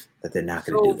faith that they're not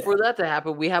gonna do that. For that to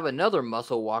happen, we have another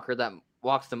muscle walker that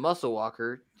walks the muscle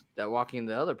walker that walking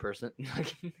the other person.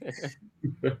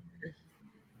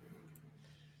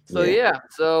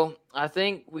 So I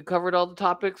think we covered all the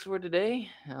topics for today.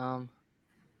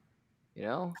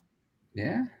 Yeah.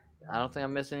 I don't think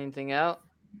I'm missing anything out.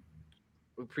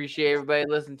 We appreciate everybody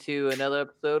listening to another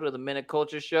episode of the Minute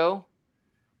Culture Show.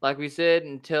 Like we said,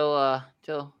 until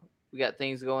we got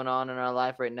things going on in our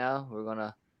life right now, we're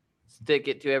gonna stick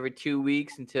it to every 2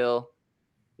 weeks until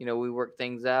we work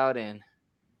things out and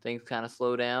things kind of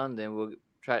slow down. Then we'll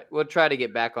try to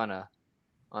get back on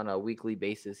a weekly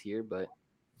basis here, but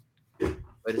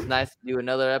it's nice to do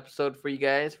another episode for you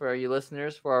guys, for you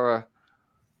listeners, for our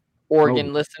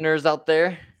Oregon listeners out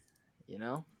there.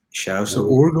 Shout out to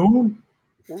Oregon.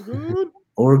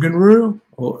 Oregon Real.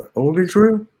 Oregon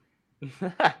Trail.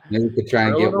 Maybe we could try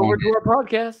and get over one to our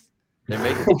podcast. They're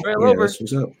making the trail over. That's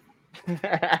what's up.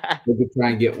 We could try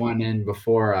and get one in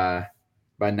before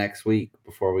by next week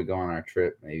before we go on our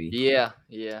trip, maybe. Yeah.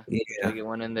 Get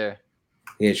one in there.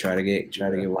 Yeah, try to get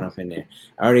one up in there.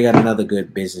 I already got another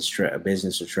good business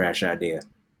or trash idea.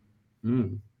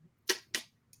 Mm.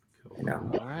 You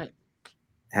know, All right.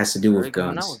 has to do with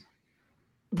Already coming out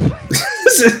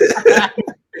guns.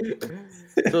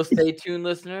 So stay tuned,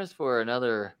 listeners, for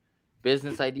another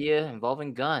business idea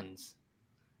involving guns.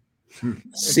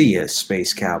 See ya,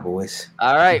 space cowboys.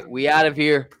 All right, we out of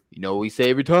here. You know what we say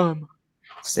every time.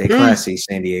 Stay classy,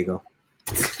 San Diego.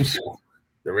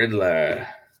 The Riddler.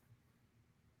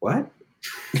 What?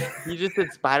 You just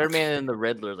said Spider-Man and the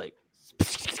Riddler, like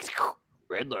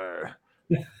Riddler.